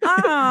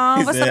 Oh,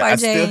 He what's said, up, RJ? I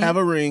still have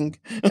a ring.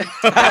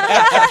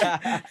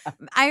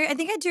 I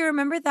think I do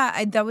remember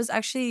that. That was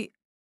actually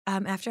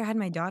after I had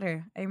my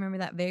daughter. I remember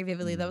that very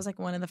vividly. That was like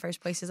one of the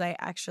first places I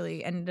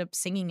actually ended up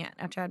singing at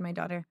after I had my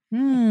daughter. It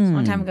was a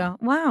long time ago.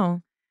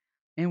 Wow.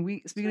 And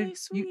we speaking Very of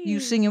you sweet.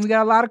 singing, we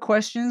got a lot of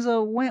questions.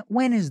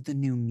 When is the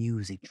new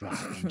music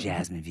dropping,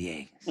 Jasmine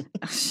Villegas?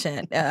 Oh,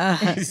 shit.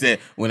 He said,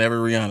 whenever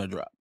Rihanna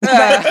dropped.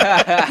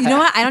 You know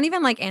what? I don't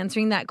even like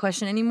answering that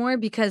question anymore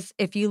because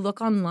if you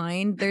look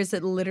online, there's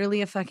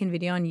literally a fucking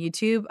video on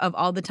YouTube of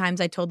all the times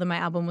I told them my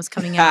album was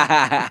coming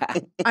out.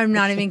 I'm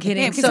not even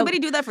kidding. damn, can So somebody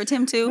do that for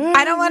Tim too?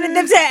 I don't want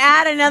them to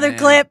add another Man.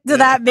 clip to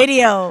that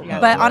video. Yeah.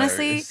 But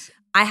honestly, Hilarious.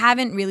 I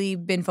haven't really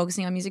been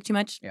focusing on music too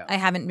much. Yeah. I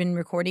haven't been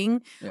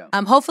recording. Yeah.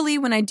 Hopefully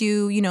when I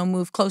do,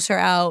 move closer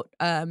out,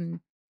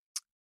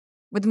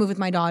 with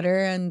my daughter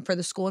and for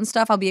the school and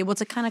stuff, I'll be able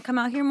to kind of come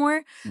out here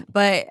more.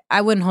 But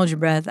I wouldn't hold your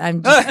breath.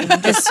 I'm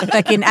just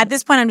fucking at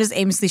this point. I'm just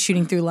aimlessly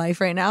shooting through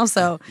life right now.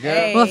 So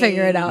we'll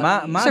figure it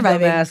out. My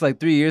Surviving. dumbass like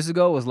 3 years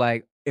ago was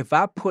like, if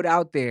I put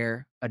out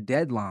there a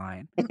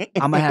deadline,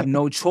 I'm gonna have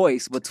no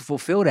choice but to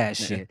fulfill that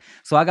shit.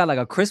 So I got like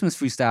a Christmas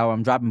freestyle where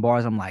I'm dropping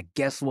bars. I'm like,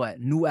 guess what?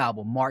 New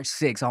album, March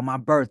 6th on my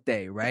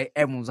birthday, right?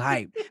 Everyone's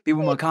hype.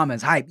 People in my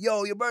comments, hype.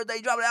 Yo, your birthday,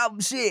 drop an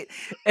album, shit.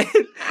 And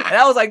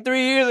that was like 3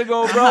 years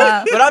ago,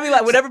 bro. But I'll be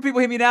like, whenever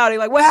people hit me now, they're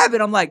like, what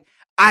happened? I'm like,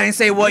 I didn't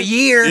say what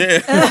year.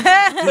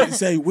 Yeah. Didn't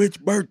say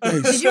which birthday.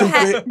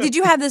 Did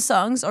you have the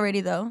songs already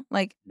though?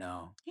 Like,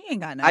 No. He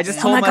ain't got nothing. I just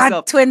oh told my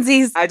myself. God,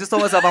 twinsies. I just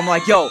told myself, I'm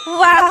like, yo.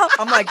 Wow.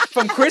 I'm like,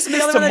 from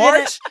Christmas to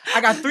March, I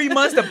got 3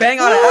 months to bang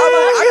out an album.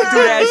 I can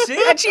do that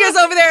shit. And she was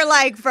over there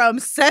like from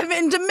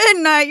 7 to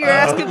midnight. You're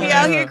asking me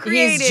out here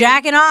creating. He's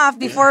jacking off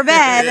before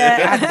bed.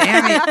 God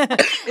damn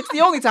it. It's the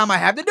only time I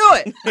have to do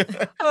it.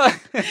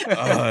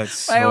 It's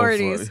so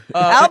Priorities.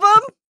 funny.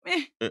 Album?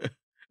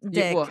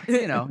 Dick. Well,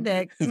 you know.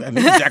 Dick. That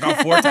nigga jack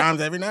off 4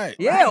 times every night.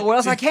 Yeah, or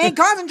else I can't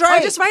concentrate.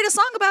 Or just write a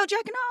song about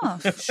jacking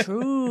off.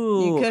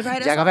 True. You could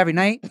write a Jack song. off every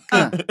night.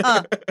 I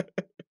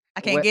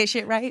can't What? get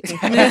shit right.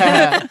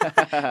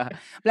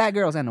 Black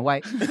girls and the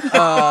white.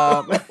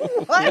 What?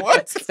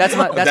 That's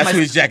my That's who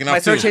he's jacking my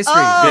off search to. history.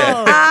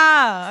 Oh.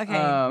 Ah,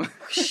 okay.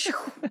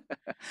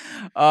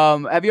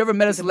 Have you ever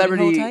met a the booty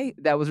hole celebrity tight?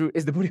 that was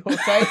is the booty hole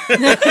tight? Is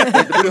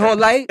the booty hole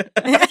light?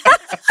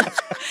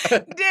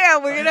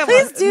 Damn, we're gonna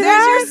Please do There's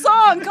that. your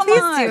song. Come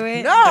Please on. do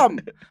it. No,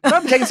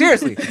 I'm taking it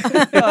seriously.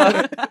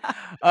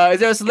 Is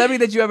there a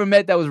celebrity that you ever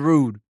met that was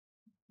rude?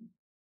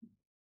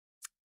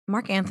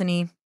 Mark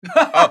Anthony.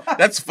 Oh,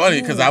 that's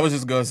funny because I was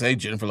just gonna say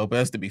Jennifer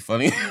Lopez to be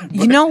funny.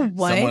 You know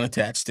what? Someone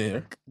attached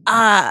to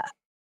her.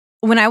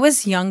 When I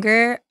was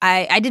younger,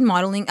 I did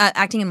modeling,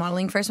 acting and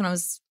modeling first when I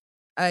was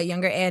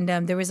younger, and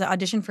there was an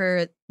audition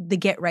for the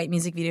Get Right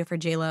music video for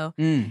J-Lo,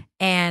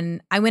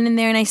 and I went in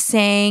there and I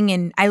sang,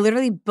 and I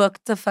literally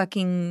booked the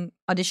fucking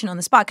audition on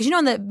the spot because you know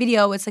in the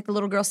video it's like the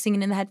little girl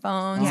singing in the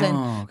headphones and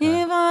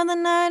okay. "If all the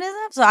night is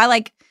up," so I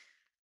like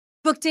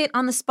booked it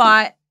on the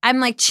spot. I'm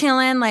like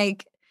chilling,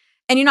 like,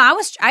 and you know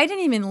I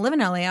didn't even live in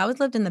LA. I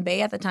lived in the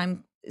Bay at the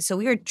time, so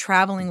we were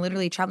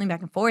literally traveling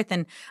back and forth.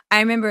 And I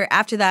remember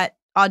after that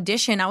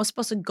audition, I was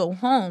supposed to go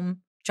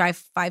home,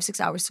 drive 5-6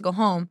 hours to go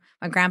home.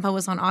 My grandpa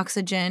was on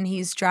oxygen.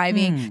 He's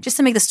driving just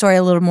to make the story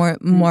a little more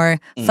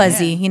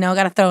fuzzy. You know,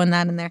 got to throw in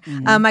that in there.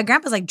 My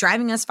grandpa's like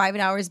driving us 5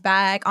 hours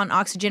back on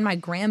oxygen. My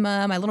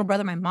grandma, my little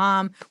brother, my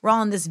mom, we're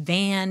all in this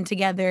van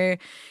together.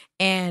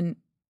 And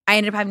I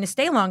ended up having to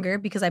stay longer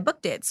because I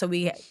booked it. So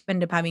we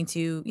ended up having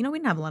to, we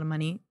didn't have a lot of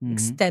money,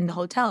 extend the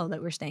hotel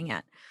that we're staying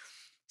at.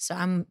 So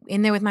I'm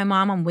in there with my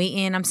mom. I'm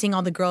waiting. I'm seeing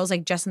all the girls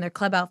like dressed in their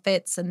club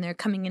outfits and they're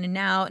coming in and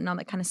out and all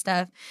that kind of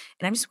stuff.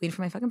 And I'm just waiting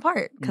for my fucking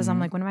part because I'm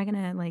like, when am I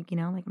gonna I'm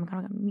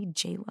gonna meet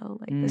J-Lo.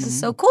 Like this is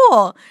so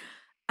cool.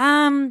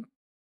 They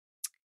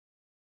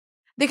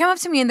come up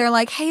to me and they're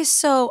like, "Hey,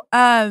 so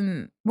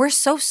we're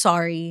so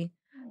sorry.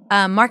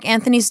 Mark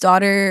Anthony's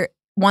daughter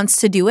wants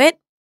to do it.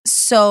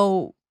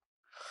 So,"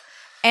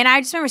 and I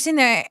just remember sitting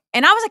there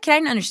and I was a kid. I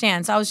didn't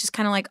understand. So I was just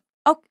kind of like,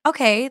 "Oh,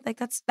 okay, like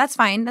that's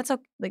fine. That's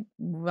okay. Like,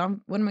 what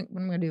am I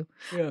gonna do?"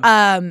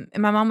 Yeah. And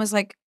my mom was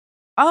like,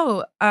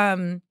 "Oh,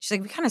 she's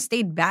like, we kind of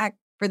stayed back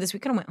for this. We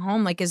kind of went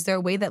home. Like, is there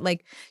a way that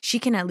like she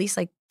can at least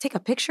like take a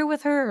picture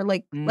with her or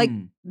like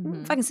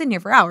we're fucking sitting here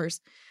for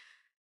hours?"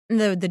 And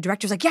the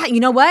director's like, "Yeah, you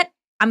know what?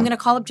 I'm gonna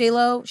call up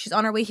J-Lo. She's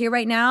on her way here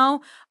right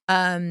now."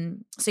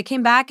 So he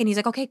came back and he's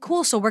like, "Okay,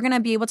 cool. So we're gonna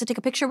be able to take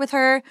a picture with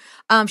her.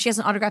 She has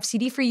an autographed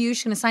CD for you.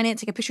 She's gonna sign it,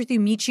 take a picture with you,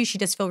 meet you. She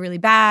does feel really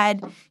bad,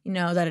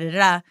 da da da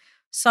da."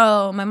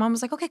 So my mom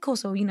was like, "Okay, cool.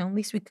 So at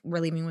least we're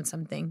leaving with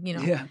something,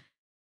 Yeah.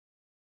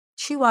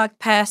 She walked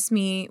past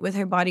me with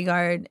her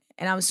bodyguard,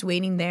 and I was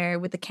waiting there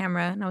with the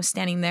camera, and I was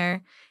standing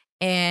there,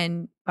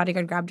 and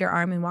bodyguard grabbed her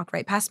arm and walked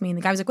right past me, and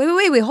the guy was like,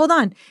 wait, hold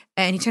on.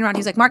 And he turned around, he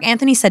was like, "Mark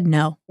Anthony said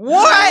no."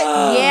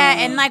 What? Yeah,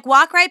 and like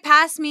walk right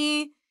past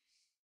me,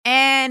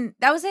 and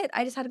that was it.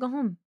 I just had to go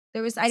home.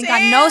 I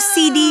got no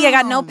CD, I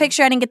got no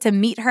picture, I didn't get to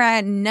meet her, I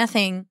had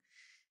nothing.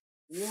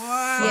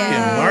 Wow.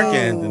 Yeah, Mark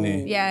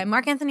Anthony. Yeah,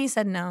 Mark Anthony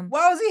said no.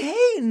 Why was he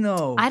hating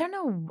though? I don't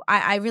know.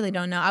 I really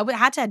don't know. I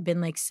had to have been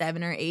like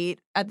 7 or 8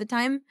 at the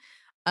time.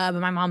 But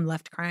my mom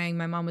left crying.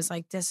 My mom was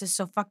like, "This is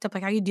so fucked up.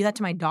 Like, how you do that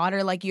to my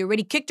daughter? Like, you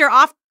already kicked her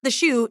off the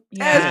shoot.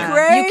 That's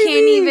crazy. You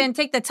can't even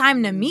take the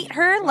time to meet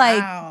her.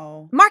 Like,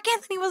 Wow. Mark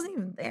Anthony wasn't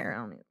even there. I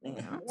don't even think.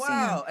 I don't see him.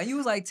 Wow. And you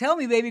was like, "Tell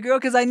me, baby girl,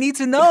 because I need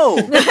to know."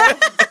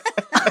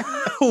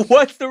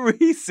 What's the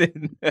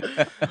reason?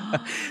 Damn,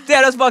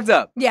 that's fucked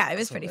up. Yeah, it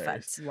was That's pretty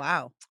hilarious. fucked.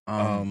 Wow.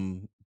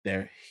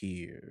 They're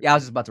here. Yeah, I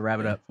was just about to wrap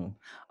it up.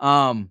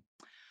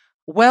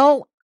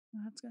 Well,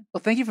 That's good.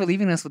 thank you for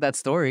leaving us with that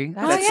story.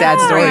 Oh, that sad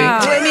yeah. story.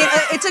 I mean,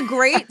 it's a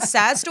great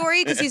sad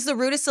story because he's the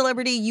rudest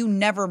celebrity you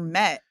never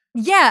met.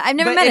 Yeah, I've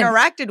never but met him.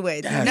 interacted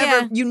with.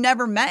 Yes. You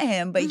never met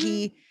him, but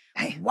he.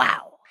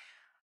 Wow.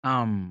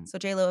 Um, So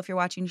J-Lo, if you're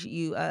watching,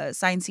 you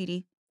sign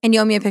CD. And you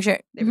owe me a picture.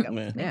 There we go.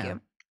 Man. Thank yeah.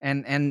 you.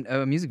 And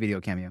a music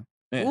video cameo.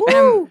 Yeah.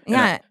 Ooh. And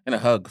Yeah. and a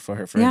hug for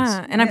her friends.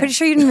 Yeah. And I'm pretty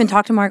sure you didn't even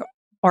talk to Mark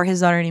or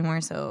his daughter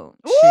anymore. So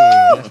Shit,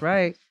 that's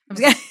right. I'm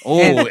just kidding.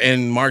 Oh,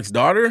 and Mark's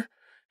daughter,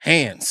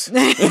 hands.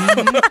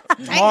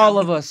 All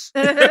of us.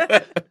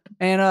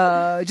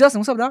 And Justin,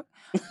 what's up, dog?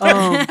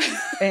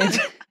 And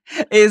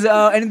is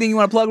anything you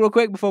want to plug real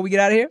quick before we get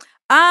out of here?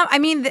 I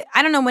mean,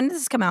 I don't know, when does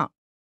this come out?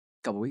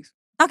 Couple weeks.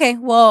 Okay,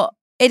 well,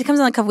 it comes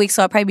in a couple weeks,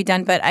 so I'll probably be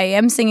done. But I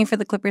am singing for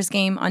the Clippers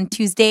game on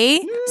Tuesday.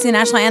 It's the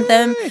national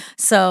anthem.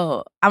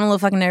 So I'm a little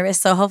fucking nervous.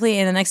 So hopefully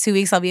in the next 2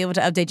 weeks, I'll be able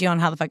to update you on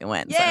how the fucking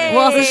went. So.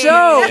 Well, for sure.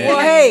 Well,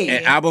 hey.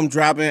 An album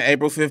dropping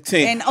April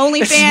 15th. And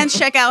OnlyFans,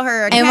 check out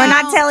her account. And we're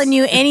not telling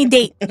you any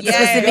date,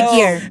 specific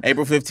year.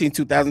 April 15th,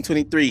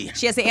 2023.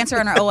 She has to answer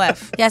on her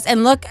OF. Yes,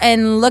 and look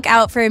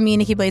out for me and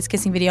Nikki Blades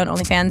kissing video on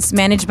OnlyFans,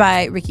 managed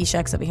by Ricky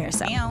Shucks over here.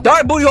 So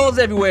dark booty holes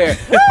everywhere.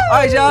 All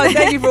right, y'all.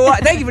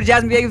 Thank you for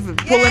Jasmine Vega for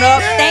pulling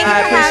up. Thank you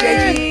for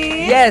having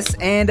me. Yes,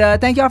 and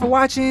thank y'all for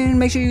watching.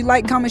 Make sure you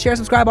like, comment, share,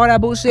 subscribe, all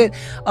that bullshit.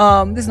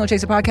 This is No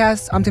Chaser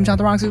Podcast. I'm Tim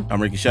Chantarangsu.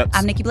 I'm Ricky Shucks.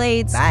 I'm Nikki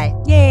Blades. Bye.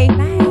 Yay.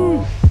 Bye.